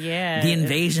safe. Yeah. The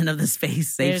invasion of the safe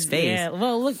space. Yeah.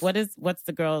 Well, look, what's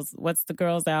the girls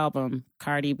album?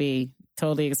 Cardi B.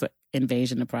 Totally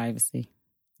invasion of privacy.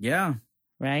 Yeah.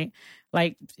 Right?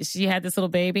 Like she had this little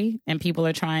baby and people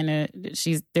are trying to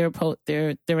there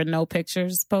are no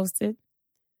pictures posted.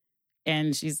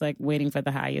 And she's like waiting for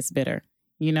the highest bidder.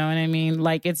 You know what I mean?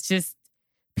 Like it's just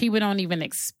people don't even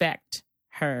expect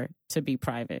her to be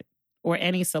private or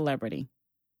any celebrity.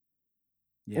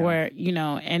 Yeah. Or, you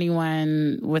know,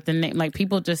 anyone with a name. Like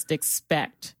people just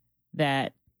expect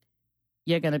that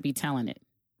you're going to be telling it.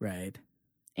 Right.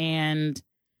 And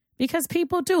because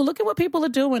people do. Look at what people are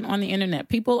doing on the internet.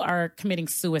 People are committing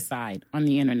suicide on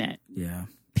the internet. Yeah.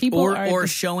 People or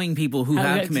showing people who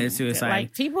have committed suicide.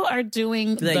 Like people are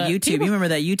doing that YouTube. You remember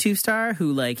that YouTube star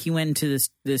who like he went into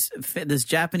this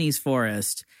Japanese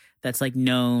forest that's like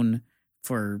known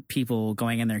for people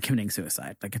going in there committing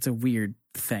suicide. Like it's a weird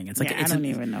thing. It's like I don't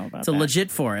even know about it's that. It's a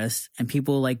legit forest and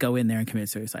people like go in there and commit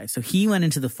suicide. So he went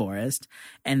into the forest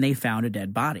and they found a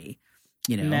dead body.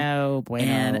 You know, no bueno.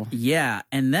 And yeah,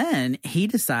 and then he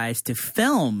decides to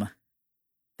film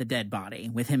the dead body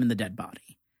with him in the dead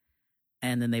body.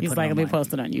 And then they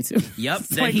post it on YouTube. Yep.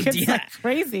 It's like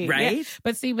crazy. Right? Yeah.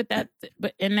 But see,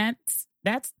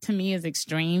 that's to me is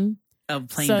extreme. Of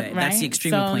Plain Bay. Right? That's the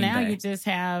extreme of Plain Bay. So now you just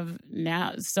have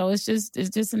so it's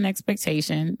just an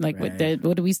expectation. Like what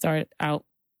do we start out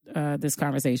this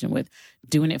conversation with?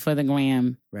 Doing it for the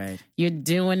gram. Right. You're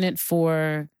doing it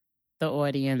for the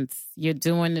audience. You're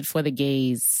doing it for the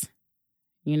gays.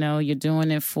 You know, you're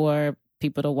doing it for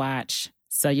people to watch.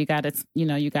 So you gotta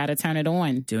turn it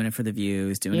on. Doing it for the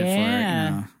views. Doing it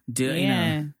for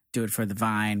do it for the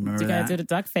Vine. Remember you gotta do the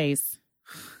duck face.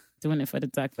 Doing it for the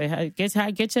duck face.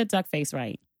 Get your duck face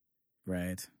right.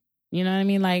 Right. You know what I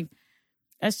mean? Like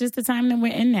that's just the time that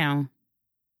we're in now.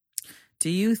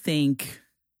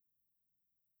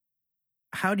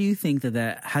 How do you think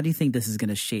this is going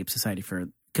to shape society for?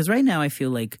 Because right now I feel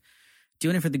like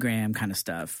doing it for the gram kind of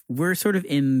stuff, we're sort of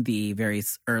in the very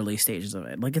early stages of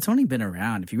it. Like it's only been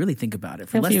around, if you really think about it,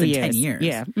 for less than 10 years.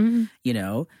 Yeah. Mm-hmm. You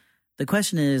know, the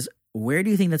question is, where do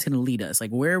you think that's going to lead us?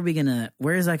 Like, where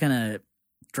is that going to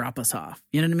drop us off?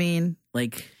 You know what I mean?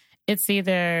 Like, it's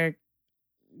either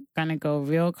gonna go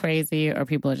real crazy, or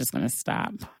people are just gonna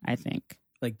stop. I think.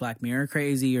 Like Black Mirror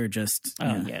crazy, or just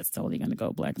it's totally gonna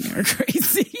go Black Mirror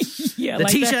crazy. Yeah,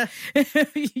 Letitia.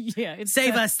 Yeah, it's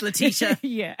Save us, Letitia.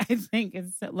 Yeah, I think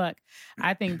it's look.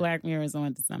 I think Black Mirror is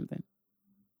onto something.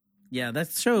 Yeah,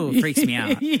 that show freaks me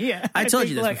out. Yeah, I told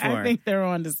you this before. I think they're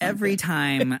onto something. Every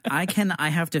time I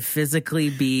have to physically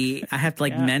be, I have to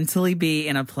mentally be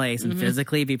in a place and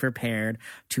physically be prepared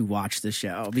to watch the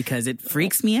show because it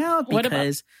freaks me out.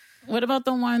 Because what about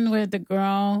the one with the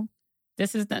girl?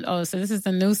 This is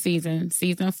the new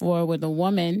season 4, where the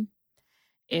woman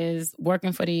is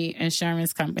working for the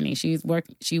insurance company. She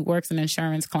works in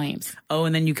insurance claims. Oh,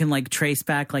 and then you can like trace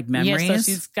back like memories. Yeah, so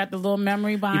she's got the little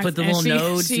memory box. You put the little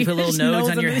nodes. You put little nodes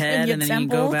on your head, and then you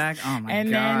go back. Oh my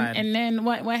god! And then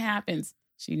what happens?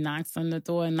 She knocks on the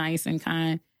door, nice and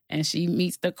kind, and she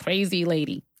meets the crazy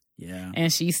lady. Yeah,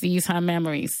 and she sees her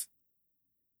memories,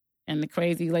 and the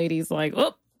crazy lady's like,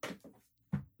 "Oh,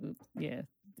 yeah."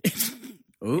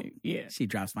 Oop. Yeah. She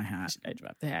drops my hat. I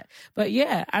dropped the hat. But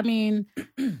yeah, I mean,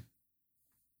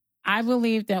 I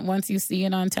believe that once you see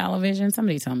it on television,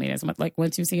 somebody told me this, like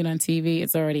once you see it on TV,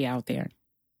 it's already out there.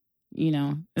 You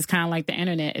know, it's kind of like the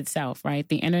internet itself, right?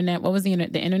 The internet, what was the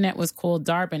internet? The internet was called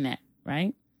Darbanet,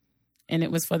 right? And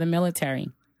it was for the military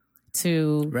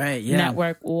to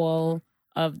network all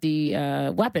of the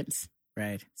weapons.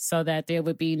 Right. So that there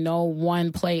would be no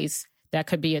one place that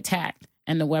could be attacked.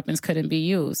 And the weapons couldn't be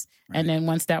used. Right. And then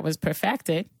once that was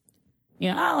perfected,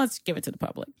 let's give it to the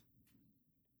public.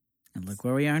 And look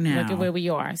where we are now. Look at where we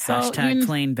are. So, hashtag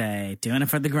Plain Bay, doing it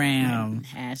for the gram.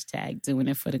 Hashtag doing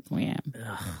it for the gram.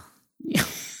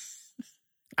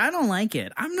 I don't like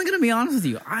it. I'm not going to be honest with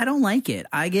you. I don't like it.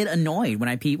 I get annoyed when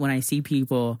I see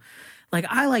people. Like,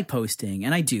 I like posting,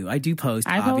 and I do post,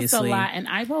 I obviously. post a lot, and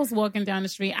I post walking down the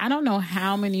street. I don't know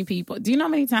how many people. Do you know how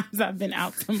many times I've been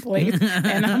out someplace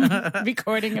and I'm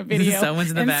recording a video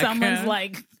someone's in the background. Someone's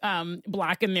like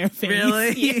blocking their face?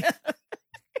 Really? Yeah.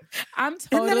 I'm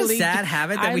totally... Isn't that a sad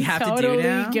habit that we have to do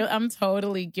now? I'm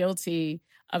totally guilty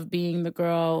of being the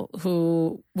girl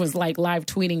who was like live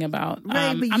tweeting about.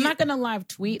 I'm not going to live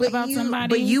tweet about somebody.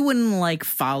 But you wouldn't like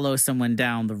follow someone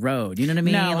down the road. You know what I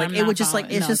mean? No, like it would just like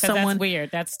it's just someone that's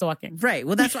weird. That's stalking. Right.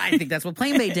 Well, that's what I think. That's what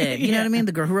Plain Bay did. You know what I mean?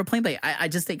 The girl who wrote Plain Bay. I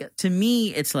just think to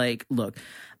me it's like, look,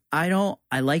 I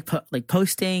like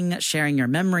posting, sharing your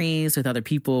memories with other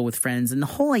people, with friends, and the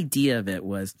whole idea of it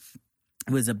was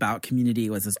about community.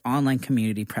 Was this online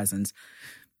community presence.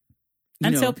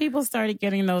 Until people started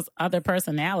getting those other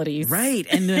personalities. Right.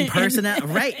 And then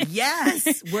right.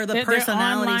 Yes. Where the personalities. Their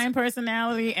online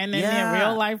personality and then their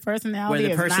real life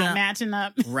personality is not matching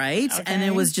up. Right. Okay. And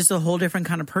it was just a whole different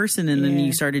kind of person. And then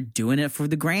you started doing it for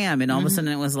the gram. And all of a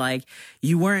sudden it was like,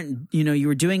 you weren't, you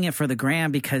were doing it for the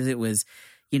gram because it was,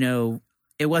 it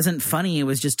wasn't funny. It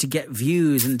was just to get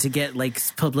views and to get like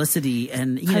publicity.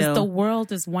 And, because the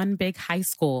world is one big high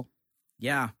school.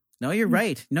 Yeah. No, you're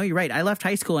right. I left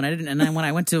high school and then when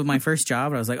I went to my first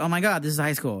job, I was like, oh my God, this is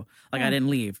high school. Like I didn't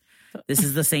leave. This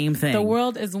is the same thing. The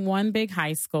world is one big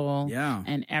high school. Yeah.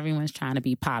 And everyone's trying to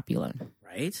be popular.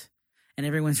 Right. And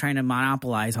everyone's trying to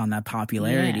monopolize on that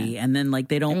popularity. Yeah. And then like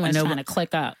they don't. Everyone's trying to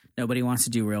click up. Nobody wants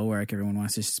to do real work. Everyone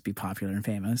wants to just be popular and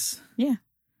famous. Yeah.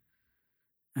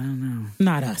 I don't know.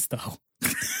 Not us though.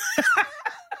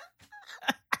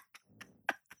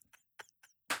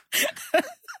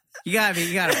 You got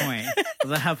a point.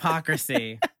 The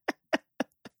hypocrisy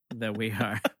that we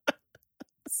are.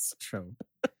 It's true.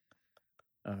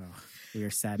 Oh, we are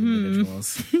sad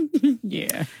individuals.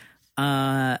 Yeah.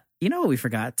 You know what we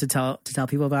forgot to tell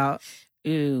people about?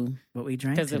 Ooh. What we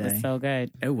drank today. Because it was so good.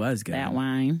 It was good. That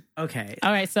wine. Okay.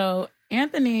 All right. So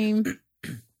Anthony,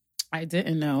 I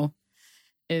didn't know,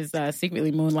 is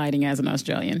secretly moonlighting as an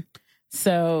Australian.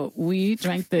 So we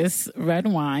drank this red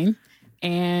wine.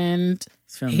 And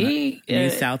it's from New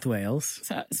South Wales.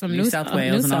 So it's from New South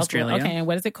Wales in Australia. Okay, and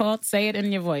what is it called? Say it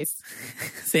in your voice.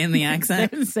 Say it in the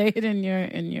accent. Say it in your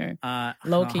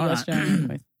low key Australian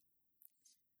voice.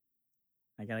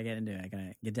 I gotta get into it.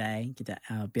 Good day.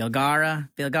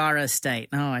 Bilgara Estate.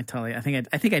 No, I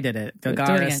think I did it.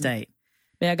 Bilgara Estate.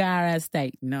 Bilgara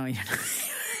Estate. No, you're not.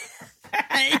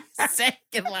 You say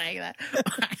it like that.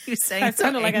 Why are you saying it? So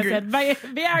like I said,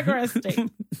 Viagra Estate.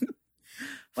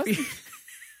 Oh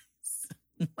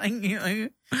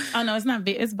no, it's not.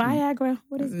 It's Viagra.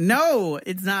 What is it? No,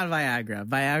 it's not Viagra.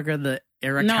 Viagra, the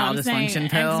erectile dysfunction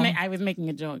pill. I was making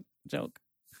a joke.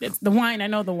 It's the wine. I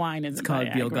know the wine is. It's called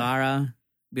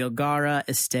Bilgara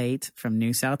Estate from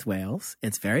New South Wales.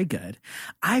 It's very good.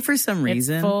 For some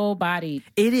reason, it's full bodied.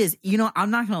 It is. I'm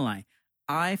not gonna lie.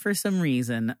 I, for some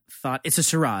reason, thought it's a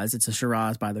Shiraz. It's a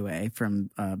Shiraz, by the way, from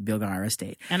Bilgara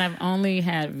Estate. And I've only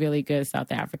had really good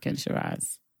South African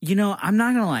Shiraz. You know, I'm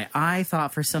not going to lie. I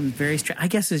thought for some very I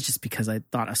guess it's just because I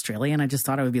thought Australian. I just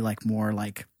thought it would be like more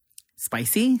like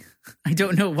spicy. I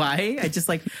don't know why. I just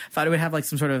like thought it would have like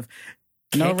some sort of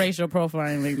kick. No racial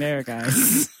profiling there,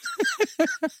 guys.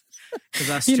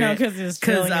 Because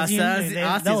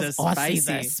Aussies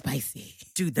are spicy.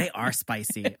 Dude, they are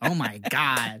spicy. Oh my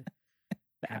God.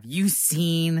 Have you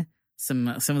seen some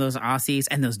of those Aussies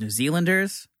and those New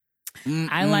Zealanders?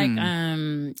 I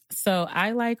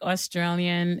like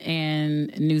Australian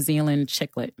and New Zealand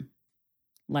chicklet.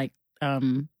 Like so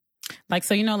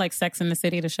like Sex and the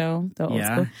City, the show, the old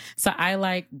school. So I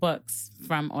like books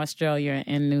from Australia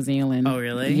and New Zealand. Oh,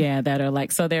 really? Yeah, that are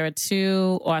like, so there are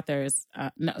two authors.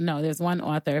 No, there's one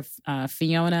author,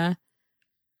 Fiona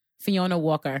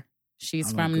Walker.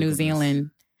 She's from New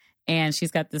Zealand, and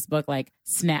she's got this book like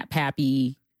Snap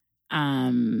Pappy,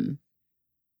 The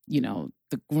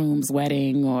Groom's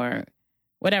Wedding, or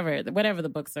whatever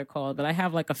the books are called. But I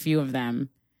have like a few of them,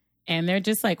 and they're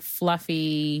just like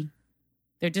fluffy.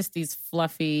 They're just these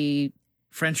fluffy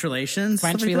French relations.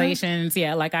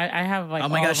 Yeah. Like I have like. Oh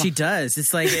my gosh, she does.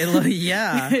 It's like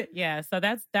yeah. Yeah. So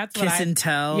that's Kiss and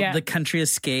Tell, The Country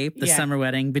Escape, The Summer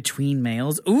Wedding, Between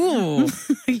Males. Ooh.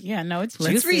 Yeah. No, it's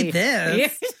juicy. Let's read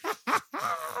this.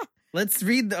 Let's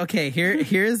read.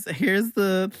 Here's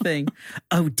the thing.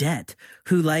 Odette,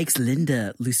 who looks like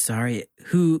Linda Lusardi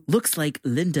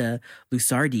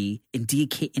in a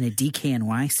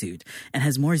DKNY suit, and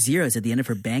has more zeros at the end of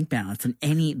her bank balance than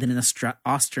an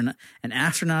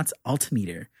astronaut's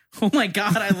altimeter. Oh my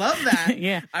God, I love that.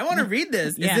 Yeah, I want to read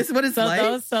this. Is this what it's like?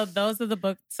 Those are the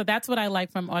books. So that's what I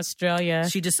like from Australia.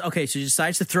 She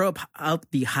decides to throw out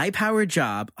the high-powered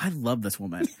job. I love this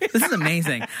woman. This is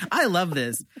amazing. I love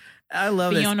this.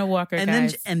 Fiona Walker,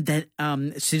 and then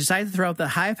she decides to throw out the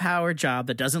high-powered job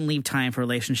that doesn't leave time for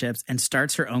relationships and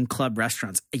starts her own club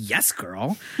restaurants. Yes,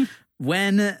 girl.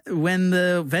 When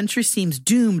the venture seems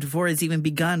doomed before it's even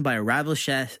begun by a rival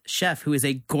chef who is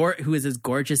as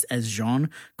gorgeous as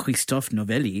Jean-Christophe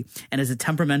Novelli and as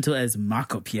temperamental as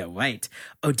Marco Pierre White,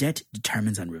 Odette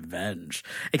determines on revenge.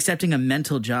 Accepting a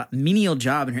menial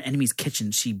job in her enemy's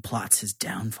kitchen, she plots his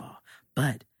downfall,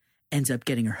 but ends up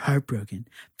getting her heart broken,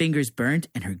 fingers burnt,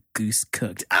 and her goose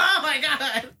cooked. Oh my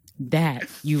God! That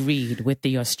you read with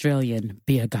the Australian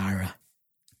Bilgara.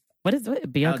 What is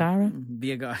it? Bilgara?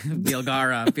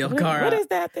 Bilgara. What is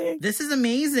that thing? This is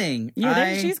amazing.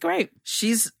 Yeah, she's great.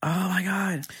 Oh my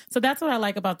God. So that's what I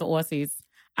like about the Aussies.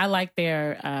 I like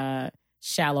their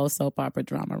shallow soap opera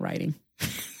drama writing.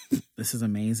 This is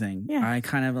amazing. Yeah. I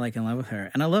kind of like in love with her.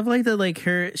 And I love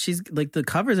she's like the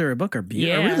covers of her book are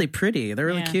beautiful. Are really pretty. They're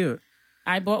really cute.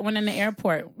 I bought one in the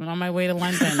airport on my way to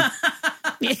London.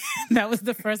 That was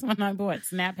the first one I bought,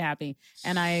 Snap Happy.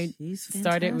 And I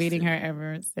started reading her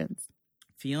ever since.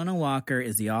 Fiona Walker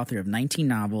is the author of 19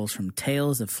 novels, from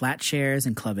tales of flat shares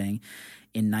and clubbing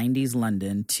in 90s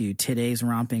London to today's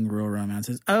romping rural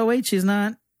romances. Oh, wait, she's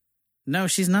not. No,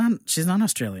 she's not. She's not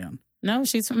Australian. No,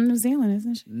 she's from New Zealand,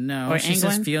 isn't she? No, or she's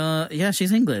England?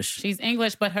 She's English. She's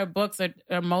English, but her books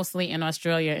are mostly in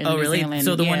Australia and New really? Zealand.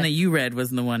 So the one that you read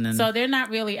was the one in... So they're not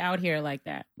really out here like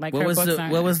that. Like what was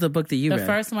the book that you read? The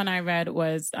first one I read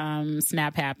was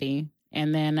Snap Happy.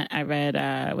 And then I read,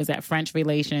 was that French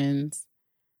Relations,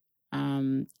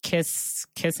 Kiss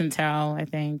and Tell, I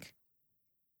think.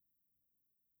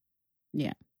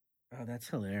 Yeah. Oh, that's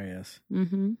hilarious.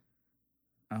 Mm-hmm.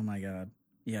 Oh my God.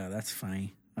 Yeah, that's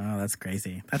funny. Oh, that's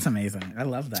crazy. That's amazing. I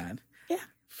love that. Yeah.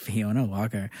 Fiona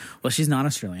Walker. Well, she's not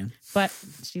Australian. But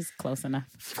she's close enough.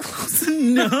 Close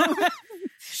enough?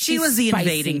 She was the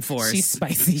invading force. She's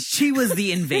spicy. She was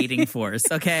the invading force,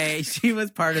 okay? She was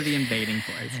part of the invading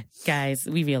force. Guys,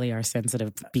 we really are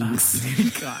sensitive beings.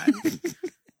 Oh, God.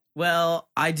 Well,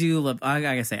 I do love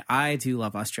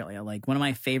Australia. Like, one of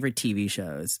my favorite TV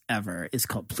shows ever is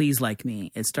called Please Like Me.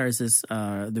 It stars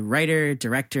the writer,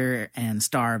 director, and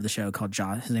star of the show called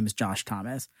Josh. His name is Josh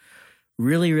Thomas.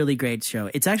 Really, really great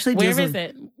show. It's actually... Where is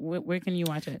it? Where can you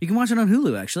watch it? You can watch it on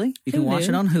Hulu, actually. You can watch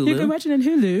it on Hulu. You can watch it on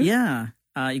Hulu? Yeah.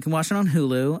 You can watch it on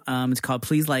Hulu. It's called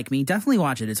Please Like Me. Definitely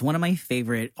watch it. It's one of my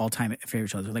all-time favorite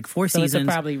shows. There's like 4 seasons. It's a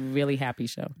probably really happy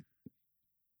show.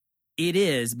 It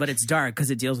is, but it's dark because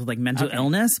it deals with like mental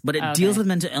illness, but it deals with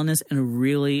mental illness in a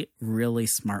really, really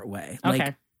smart way.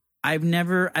 Like, I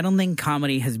don't think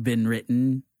comedy has been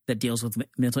written that deals with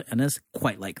mental illness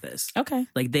quite like this. Okay.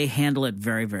 Like, they handle it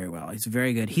very, very well. He's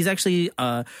very good. He's actually,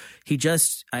 I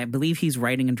believe he's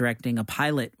writing and directing a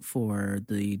pilot for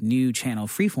the new channel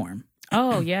Freeform.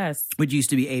 Oh, yes. which used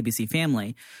to be ABC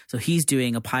Family. So he's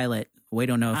doing a pilot. We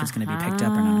don't know if it's going to be picked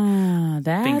up or not.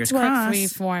 That's Fingers what crossed.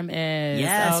 Freeform is.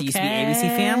 Yes, it used to be ABC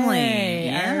Family.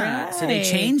 Yeah. All So they right.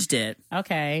 changed it.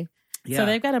 Okay. Yeah. So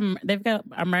they've got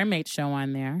a mermaid show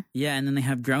on there. Yeah, and then they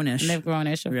have Grownish. And they've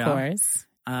Grownish, of Yeah. course.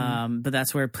 But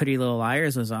that's where Pretty Little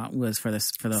Liars was for the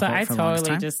So whole, I for the longest totally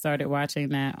time. just started watching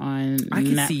that on I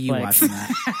can Netflix. see you watching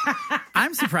that.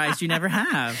 I'm surprised you never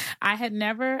have. I had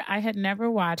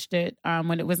never watched it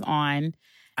when it was on.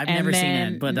 I've And never seen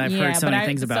then- it, but I've yeah, heard so but many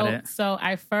things about it. So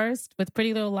I first, with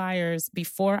Pretty Little Liars,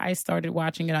 before I started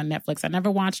watching it on Netflix, I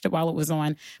never watched it while it was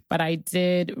on, but I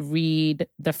did read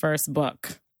the first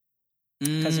book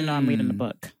because I'm reading the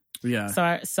book. Yeah.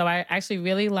 So I actually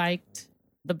really liked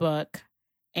the book,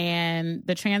 and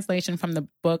the translation from the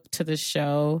book to the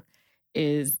show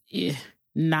is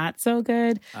not so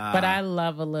good. But I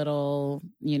love a little,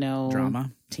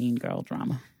 drama. teen girl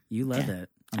drama. You love Yeah, it.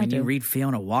 I I mean, you do. read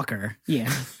Fiona Walker. Yeah,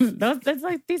 that's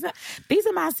like these are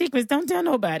my secrets. Don't tell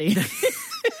nobody.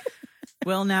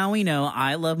 Well, now we know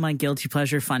I love my guilty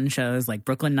pleasure fun shows like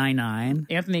Brooklyn Nine-Nine.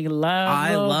 Anthony loves.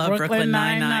 I love Brooklyn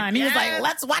Nine-Nine. He was Yes! like,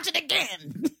 "Let's watch it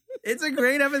again." It's a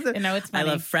great episode. It's funny.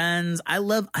 I love Friends. I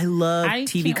love I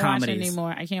TV can't comedies. watch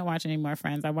anymore. I can't watch any more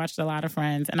Friends. I watched a lot of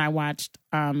Friends, and I watched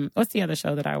what's the other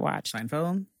show that I watched?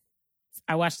 Seinfeld.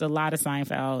 I watched a lot of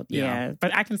Seinfeld. Yeah. Yeah,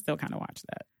 but I can still kind of watch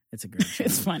that. It's a great show.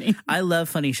 It's funny. I love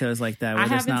funny shows like that where I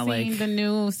there's haven't not seen like the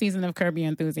new season of Curb Your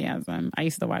Enthusiasm. I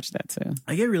used to watch that too.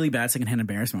 I get really bad secondhand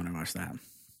embarrassment when I watch that.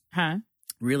 Huh?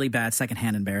 Really bad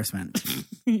secondhand embarrassment.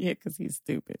 Yeah, because he's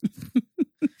stupid.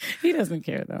 He doesn't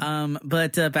care though.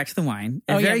 But back to the wine.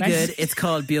 Oh, It's yeah, very that's- good. It's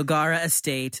called Biogara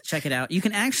Estate. Check it out. You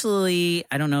can actually,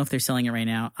 I don't know if they're selling it right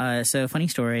now. So funny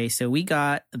story. So we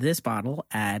got this bottle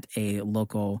at a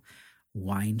local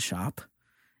wine shop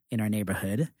in our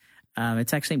neighborhood.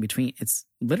 It's actually it's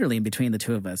literally in between the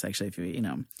two of us, actually, if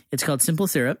it's called Simple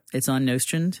Syrup. It's on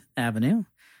Nostrand Avenue,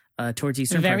 towards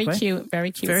Eastern very Parkway. cute.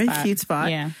 Very cute. Very spot. cute spot.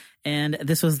 Yeah. And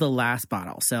this was the last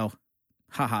bottle. So,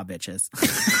 haha, bitches.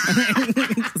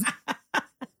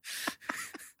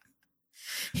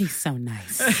 He's so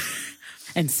nice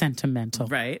and sentimental.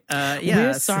 Right. We're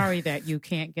Yeah. sorry that you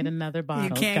can't get another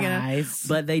bottle, guys.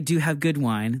 But they do have good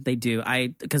wine. They do.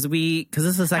 Because this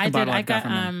is the second bottle I I've got got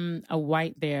from them. a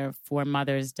white there for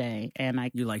Mother's Day, and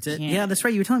You liked it? can't- Yeah, that's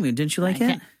right. You were telling me. Didn't you like I it?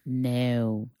 can't-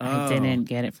 No, Oh. I didn't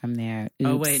get it from there.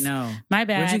 Oh, Oops. wait, no. My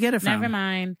bad. Where'd you get it from? Never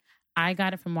mind. I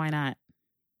got it from Why Not?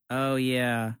 Oh,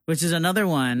 yeah. Which is another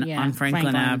one Yeah, on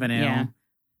Franklin Avenue yeah.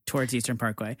 towards Eastern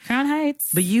Parkway. Crown Heights.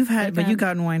 But you've Okay.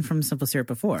 gotten wine from Simple Syrup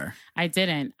before. I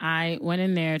didn't. I went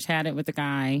in there, chatted with the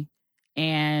guy,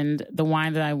 and the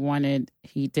wine that I wanted,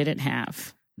 he didn't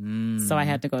have. So I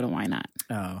had to go to Why Not.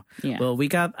 Oh. Yeah. Well,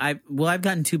 I've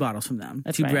gotten 2 bottles from them.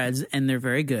 That's 2 right. breads, and they're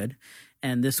very good.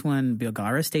 And this one,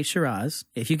 Biogara State Shiraz.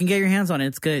 If you can get your hands on it,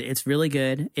 it's good. It's really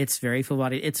good. It's very full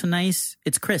bodied. It's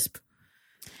it's crisp.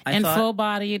 And full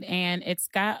bodied, and it's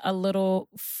got a little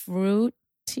fruity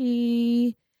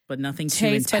but nothing too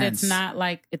taste, intense.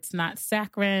 but it's not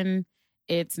saccharine.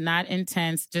 It's not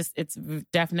intense. Just it's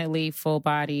definitely full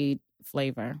bodied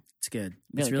flavor. It's good.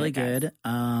 Really It's really good,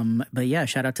 good. But yeah,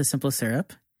 shout out to Simple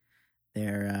Syrup.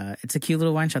 It's a cute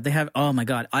little wine shop. They have, oh my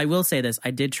God, I will say this.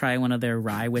 I did try one of their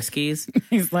rye whiskeys.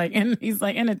 He's like, in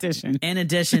addition. In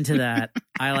addition to that,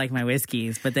 I like my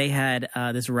whiskeys, but they had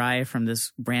this rye from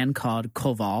this brand called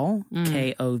Koval,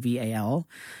 Koval,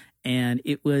 and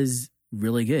it was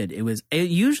really good. It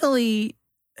usually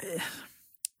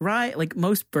rye, like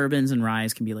most bourbons and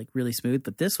ryes can be like really smooth,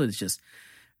 but this was just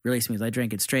really smooth. I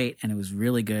drank it straight and it was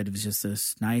really good. It was just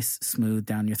this nice, smooth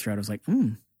down your throat.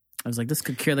 I was like, this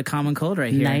could cure the common cold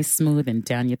right here. Nice, smooth, and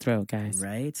down your throat, guys.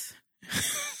 Right?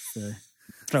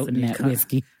 Throat new net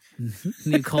whiskey.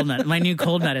 My new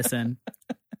cold medicine.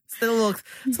 It's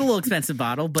a little expensive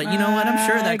bottle, but you know what? I'm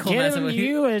sure that cold medicine would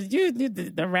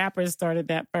the rappers started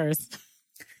that first.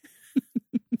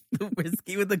 the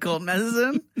whiskey with the cold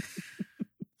medicine.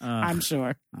 I'm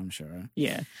sure.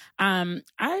 Yeah.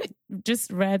 I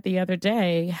just read the other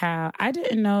day how I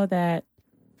didn't know that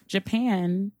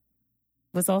Japan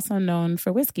was also known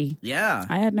for whiskey. Yeah.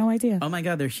 I had no idea. Oh my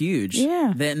God, they're huge.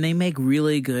 Yeah. They make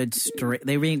really good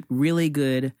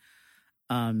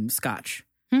scotch.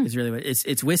 Is really what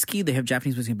it's whiskey. They have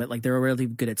Japanese whiskey, but like they're really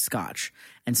good at scotch.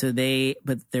 And so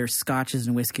but their scotches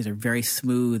and whiskeys are very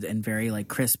smooth and very like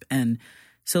crisp. And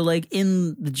so like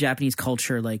in the Japanese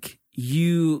culture, like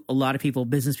a lot of people,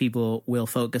 business people will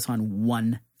focus on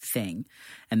one thing.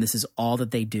 And this is all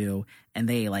that they do. And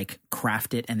they like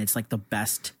craft it and it's like the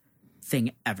best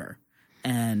thing ever.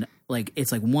 And like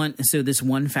it's like one. So this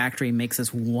one factory makes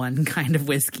this one kind of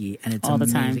whiskey, and it's all the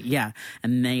amazing. time. Yeah,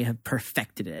 and they have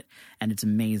perfected it, and it's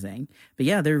amazing. But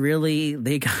yeah,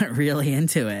 they got really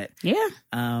into it. Yeah.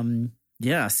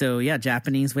 Yeah. So yeah,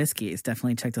 Japanese whiskeys,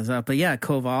 definitely check those out. But yeah,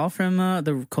 Koval from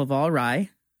the Koval Rye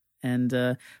and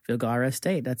Vilgara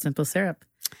Estate. That's simple syrup.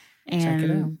 And check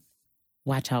it out.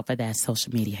 Watch out for that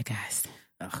social media, guys.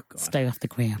 Oh God. Stay off the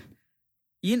gram.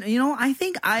 You know, I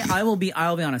think I'll be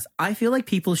honest. I feel like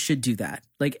people should do that.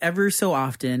 Like ever so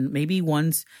often, maybe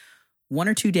one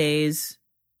or 2 days,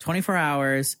 24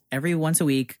 hours, every once a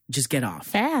week, just get off.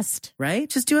 Fast. Right?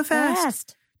 Just do a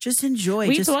fast. Just enjoy.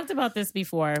 We talked about this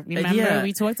before. Remember, yeah.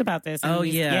 we talked about this. And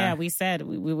yeah. We said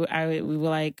we were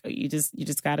like, you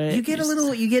just gotta. You get a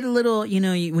little. You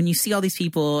know, when you see all these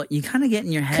people, you kind of get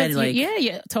in your head like,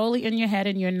 you're totally in your head,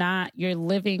 and you're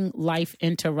living life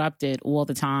interrupted all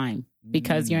the time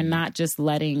because you're not just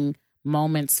letting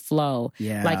moments flow.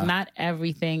 Yeah. Like not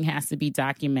everything has to be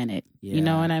documented. Yeah. You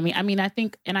know what I mean? I mean, I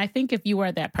think if you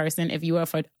are that person, if you are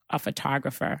a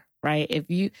photographer, right? If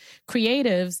you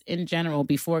creatives in general,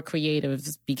 before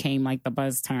creatives became like the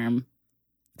buzz term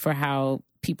for how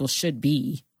people should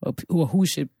be or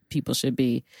people should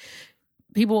be,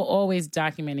 people are always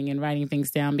documenting and writing things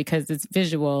down because it's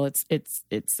visual, it's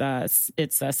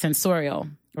sensorial,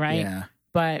 right? Yeah.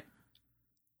 But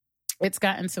it's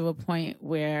gotten to a point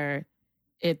where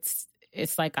it's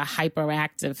like a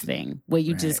hyperactive thing where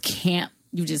you just can't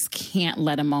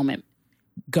let a moment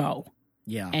go.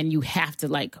 Yeah. And you have to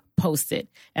like post it.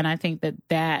 And I think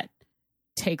that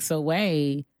takes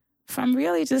away from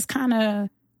really just kind of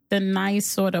the nice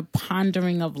sort of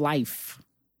pondering of life,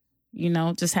 you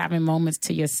know, just having moments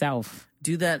to yourself.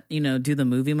 Do that, you know, do the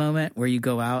movie moment where you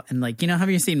go out and like, you know, have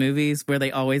you seen movies where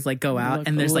they always like go out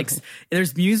and there's like,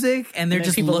 there's music and they're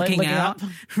just looking out,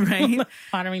 right?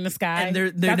 Pondering the sky. And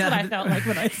they're That's not, what I felt like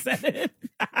when I said it.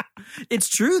 It's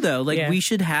true though. Like Yeah. we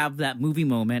should have that movie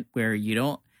moment where you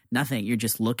don't, nothing, you're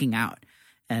just looking out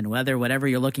and whatever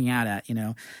you're looking out at, you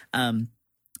know. A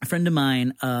friend of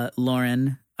mine,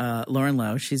 Lauren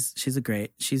Lowe, she's a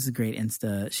great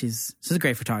Insta, she's a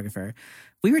great photographer.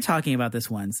 We were talking about this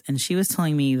once, and she was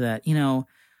telling me that, you know,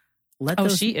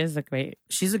 she's a great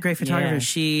photographer. Yeah.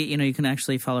 She, you know, you can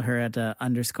actually follow her at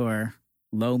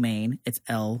 _Lowmain. It's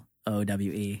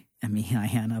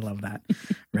LOWEMEIN. I love that.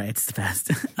 Right. It's the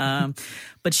best.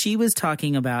 But she was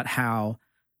talking about how,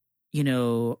 you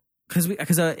know, because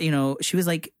you know, she was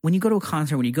like, when you go to a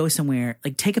concert, when you go somewhere,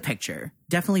 like take a picture,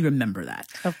 definitely remember that.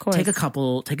 Of course. Take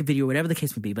a video, whatever the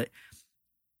case may be, but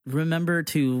remember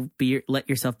to let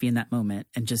yourself be in that moment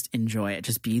and just enjoy it.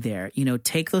 Just be there. You know,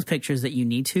 take those pictures that you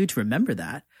need to remember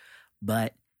that.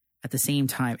 But at the same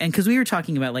time, and because we were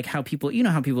talking about like how people, you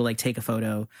know, how people like take a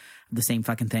photo of the same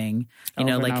fucking thing. You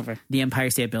know, like the Empire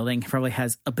State Building probably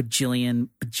has a gazillion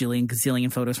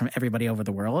photos from everybody over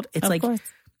the world. It's like,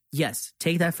 yes,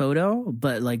 take that photo,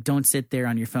 but like don't sit there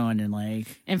on your phone and like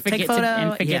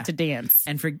forget to dance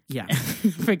and forget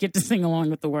to sing along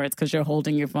with the words because you're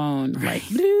holding your phone like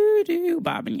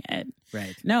bobbing your head.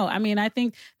 Right. No, I mean I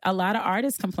think a lot of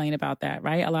artists complain about that,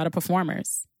 right? A lot of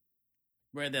performers,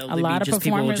 where a lot of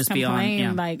performers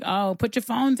complain like, oh, put your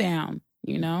phone down,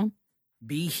 you know.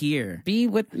 Be here. Be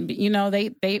with, you know, they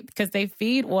because they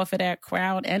feed off of that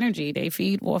crowd energy. They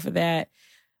feed off of that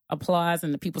applause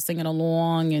and the people singing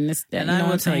along and this. And I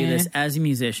will tell you this as a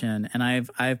musician, and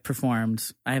I've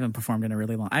performed. I haven't performed in a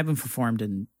really long. I haven't performed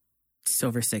in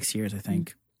over 6 years, I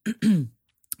think.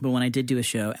 But when I did do a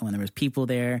show, and when there was people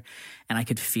there, and I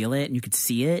could feel it, and you could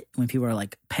see it when people are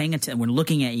like paying attention, when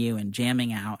looking at you and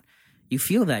jamming out, you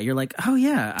feel that. You're like, oh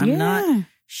yeah, I'm not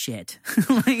shit.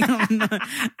 Like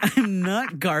I'm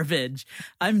not garbage.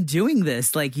 I'm doing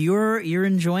this. Like you're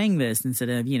enjoying this instead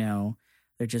of, you know.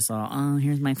 They're just all, oh,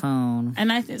 here's my phone.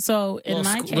 And in my case,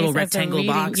 little rectangle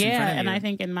box. Yeah, in front of and you. I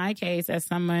think in my case, as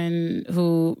someone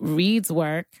who reads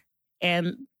work,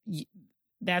 and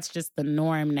that's just the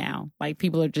norm now. Like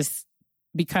people are just,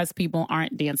 because people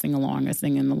aren't dancing along or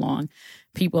singing along,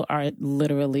 people are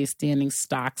literally standing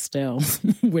stock still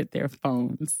with their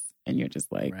phones, and you're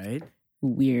just like, right?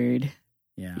 Weird.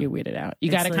 Yeah, you're weirded out.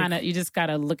 You got to you just got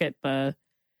to look at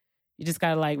you just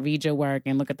got to like read your work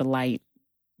and look at the light.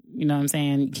 You know what I'm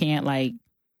saying? You can't like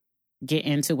get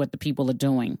into what the people are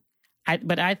doing.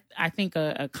 But I think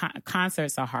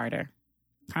concerts are harder.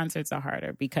 Concerts are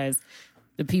harder because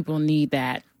the people need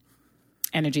that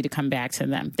energy to come back to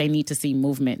them. They need to see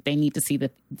movement. They need to see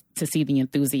the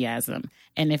enthusiasm.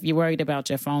 And if you're worried about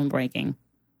your phone breaking,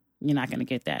 you're not going to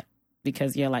get that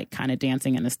because you're like kind of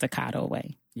dancing in a staccato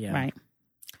way. Yeah. Right.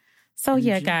 So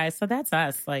yeah, guys. So that's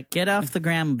us. Like, get off the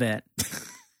gram a bit.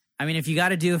 I mean, if you got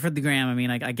to do it for the gram, I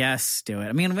mean, I guess do it.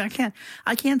 I mean,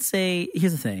 I can't say,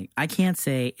 here's the thing. I can't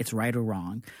say it's right or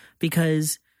wrong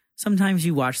because sometimes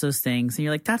you watch those things and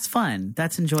you're like, that's fun.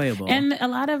 That's enjoyable. And a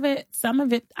lot of it, some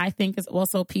of it, I think is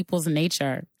also people's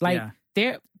nature. Like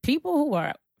they're people who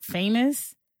are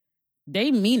famous, they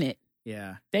mean it.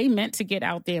 Yeah. They meant to get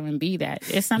out there and be that.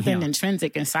 It's something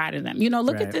intrinsic inside of them. You know,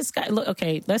 look at this guy. Look,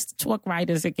 okay, let's talk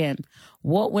writers again.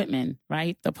 Walt Whitman,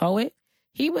 right? The poet.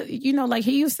 He was, you know, like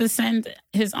he used to send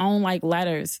his own like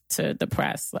letters to the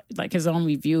press, like his own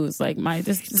reviews. Like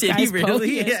this guy's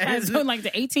poetry, so like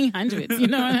the 1800s. You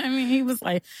know what I mean? He was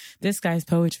like, this guy's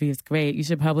poetry is great. You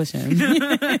should publish him.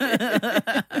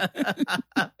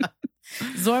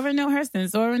 Zora Neale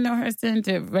Hurston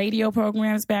did radio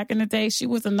programs back in the day. She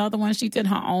was another one. She did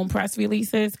her own press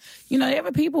releases. You know, there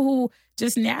were people who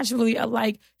just naturally are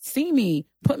like, see me,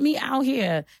 put me out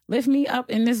here, lift me up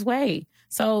in this way.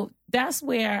 So that's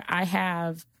where I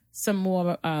have some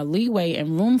more leeway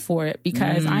and room for it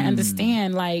because I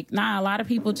understand, like, a lot of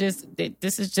people this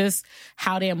is just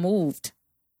how they're moved,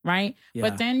 right? Yeah.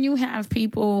 But then you have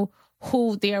people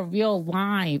who their real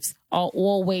lives are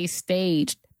always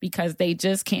staged because they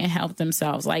just can't help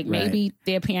themselves. Like maybe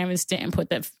their parents didn't put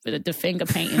the finger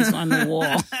paintings on the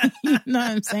wall. You know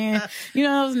what I'm saying? You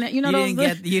didn't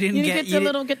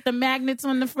get the magnets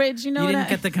on the fridge. You know, you didn't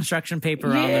get the construction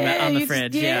paper on the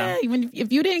fridge. Even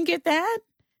if you didn't get that,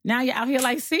 now you're out here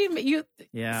like, see me,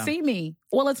 see me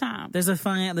all the time. There's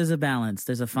a balance.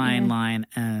 There's a fine line,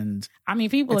 and I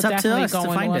mean, people are definitely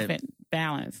going off it.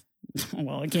 Balance.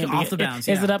 Well, it can't be off the balance.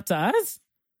 Is it up to us?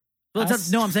 Well,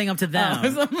 I'm saying up to them.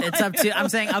 I'm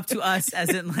saying up to us, as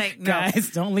in like, no. Guys,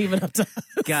 don't leave it up to us.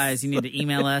 Guys, you need to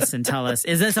email us and tell us,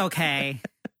 is this okay?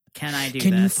 Can I do this?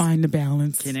 Can you find the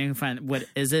balance? Can you find what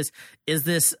is this? Is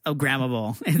this a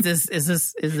grammable? Is this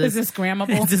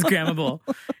grammable? Is this grammable?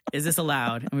 Is this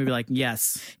allowed? And we'd be like,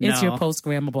 yes. It's your post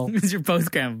grammable. It's your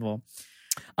post grammable.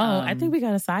 Oh, I think we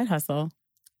got a side hustle.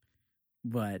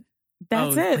 What?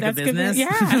 That's it. Like that's a business?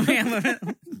 Good. Yeah.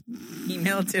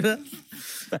 Email it to us.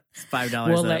 $5.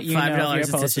 We'll let you know if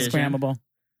your post is grammable.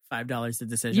 $5 a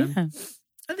decision. Yeah.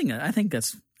 I think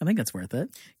that's worth it.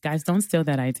 Guys, don't steal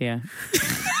that idea.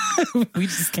 We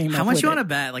just came up with it. How much you want to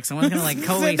bet? Like someone's gonna like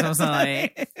co-wait. Someone's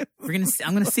like,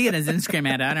 I'm gonna see it as an Instagram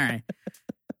ad. All right.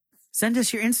 Send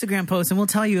us your Instagram post and we'll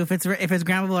tell you if it's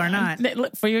grammable or not.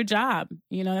 Look, for your job.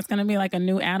 You know, that's gonna be like a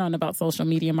new add-on about social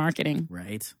media marketing.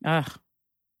 Right.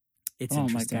 It's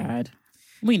interesting. Oh my God.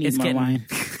 We need more wine.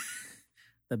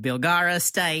 The Bilgara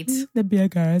Estate. The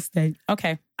Bilgara Estate.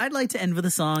 Okay. I'd like to end with a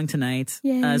song tonight.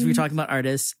 Yay. As we were talking about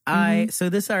artists. So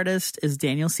this artist is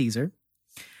Daniel Caesar,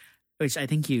 which I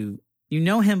think you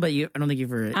know him, but I don't think you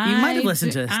might have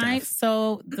listened to his stuff.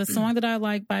 So the song that I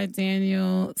like by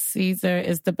Daniel Caesar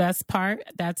is The Best Part.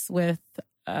 That's with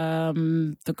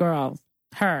the girl,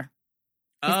 her.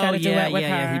 He's got a duet with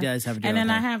her. He does have a duet. And then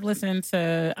with I have listened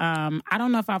to I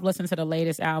don't know if I've listened to the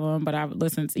latest album, but I've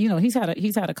listened to, he's had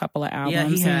a couple of albums. Yeah,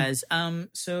 he has.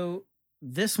 So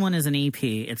this one is an EP.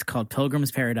 It's called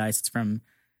Pilgrim's Paradise. It's from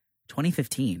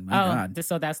 2015. My God.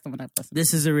 So that's the one I've listened to.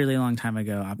 This is a really long time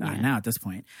ago. Now at this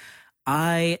point.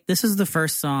 This is the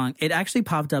first song. It actually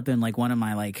popped up in like one of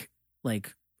my like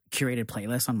curated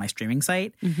playlists on my streaming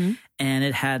site. Mm-hmm. And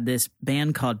it had this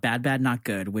band called Bad Bad Not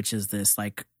Good, which is this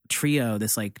like trio,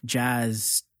 this like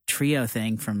jazz trio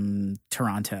thing from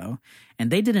Toronto. And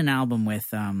they did an album with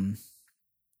who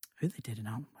they did an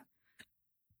album with?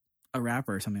 A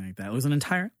rapper or something like that. Was it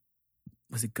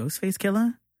Ghostface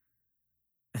Killah?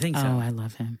 I think so. Oh, I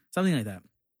love him. Something like that.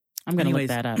 I'm gonna look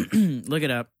that up. Look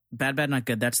it up. Bad Bad Not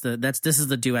Good. This is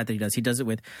the duet that he does. He does it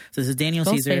with, so this is Daniel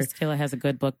Caesar. Ghostface Killah has a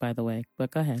good book, by the way,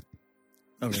 but go ahead.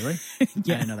 Oh, really?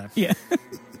 Yeah. I didn't know that. Yeah.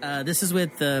 This is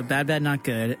with Bad Bad Not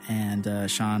Good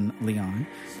and Sean Leon.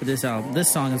 But this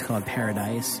song is called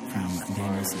Paradise from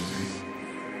Daniel Caesar.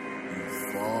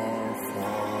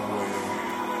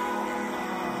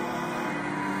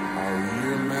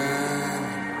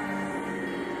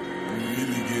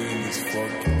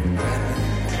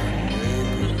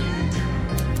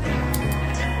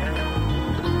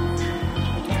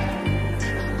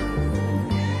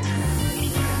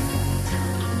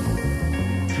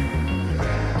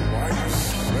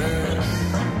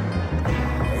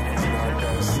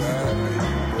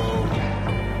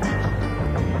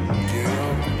 Yeah.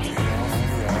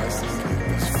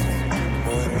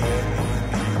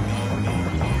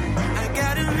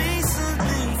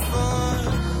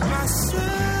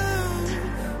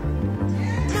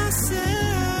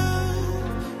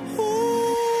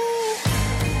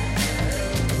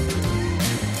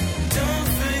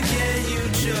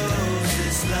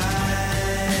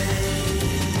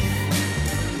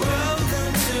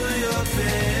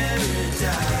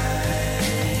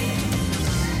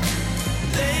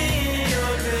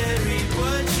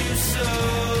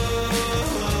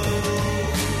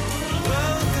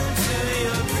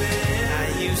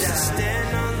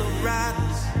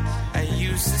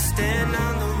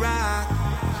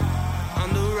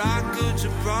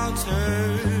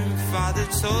 Gibraltar. Father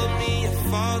told me I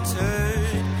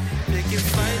faltered, picking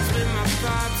fights with my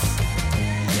pops.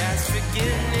 He asked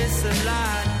forgiveness a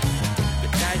lot,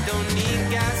 but I don't need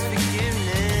God's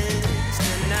forgiveness.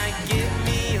 Can I get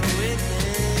me a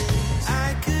witness?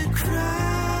 I could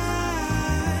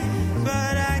cry,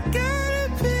 but I gotta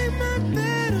pick my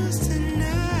battles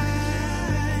tonight.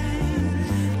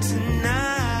 Tonight,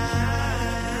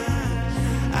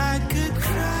 I could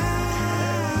cry.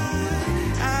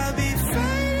 I'll be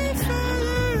fighting for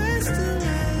the rest of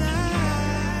my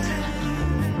life.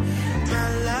 My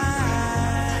life.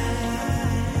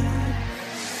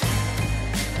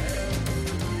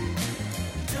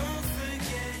 Don't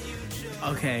forget you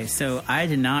chose. Okay, so I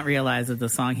did not realize that the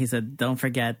song he said, "Don't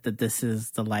forget that this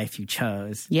is the life you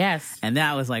chose." Yes. And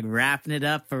that was like wrapping it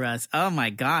up for us. Oh my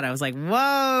God. I was like,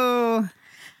 whoa.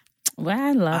 Well,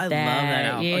 I love that. I love that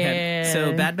album. Yeah. Okay.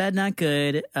 So Bad Bad Not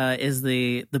Good is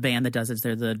the band that does it.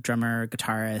 They're the drummer,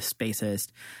 guitarist, bassist.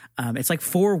 It's like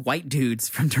 4 white dudes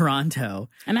from Toronto.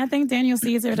 And I think Daniel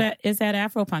Caesar is at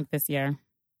Afropunk this year.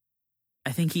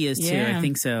 I think he is too. Yeah. I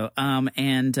think so.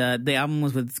 And the album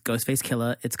was with Ghostface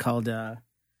Killah. It's called I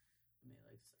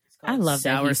love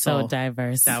that Sour he's Soul. so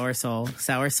diverse. Sour Soul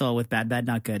with Bad Bad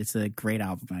Not Good. It's a great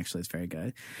album, actually. It's very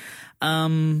good.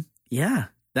 Yeah.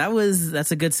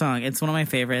 That's a good song. It's one of my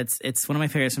favorites. It's one of my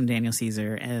favorites from Daniel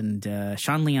Caesar, and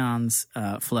Sean Leon's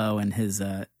flow and his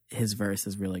verse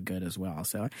is really good as well.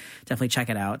 So definitely check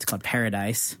it out. It's called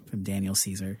Paradise from Daniel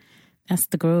Caesar. That's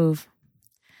the groove.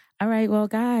 All right, well,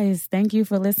 guys, thank you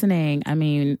for listening. I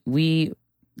mean, we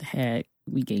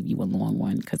gave you a long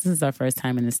one because this is our first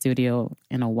time in the studio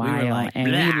in a while, like, and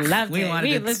 "Blah." we loved We it.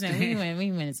 wanted to-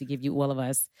 We wanted to give you all of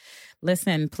us.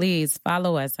 Listen, please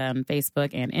follow us on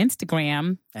Facebook and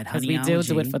Instagram At because we do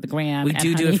Honeyology. it for the gram. We at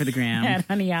do it for the gram. At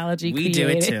Honeyology We Creative.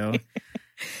 do it too.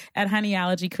 At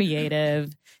Honeyology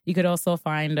Creative. You could also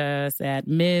find us at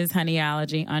Ms.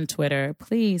 Honeyology on Twitter.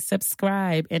 Please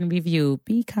subscribe and review.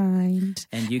 Be kind.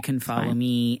 And you can follow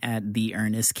me at The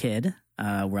Earnest Kid,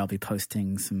 where I'll be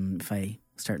posting if I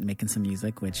start making some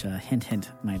music, which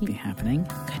hint might be happening.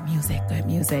 Good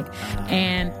music.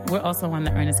 And we're also on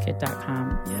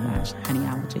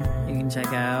theearnestkid.com/honeyology. You can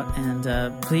check out, and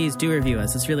please do review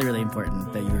us. It's really, really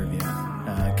important that you review,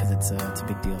 because it's a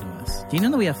big deal to us. Do you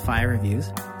know that we have 5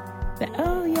 reviews?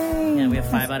 Oh, yay. Yeah, we have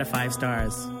 5 out of 5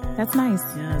 stars. That's nice.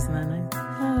 Yeah, isn't that nice?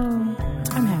 Oh,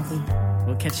 I'm happy.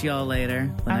 We'll catch you all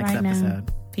later. The All next right, episode.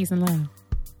 now. Peace and love.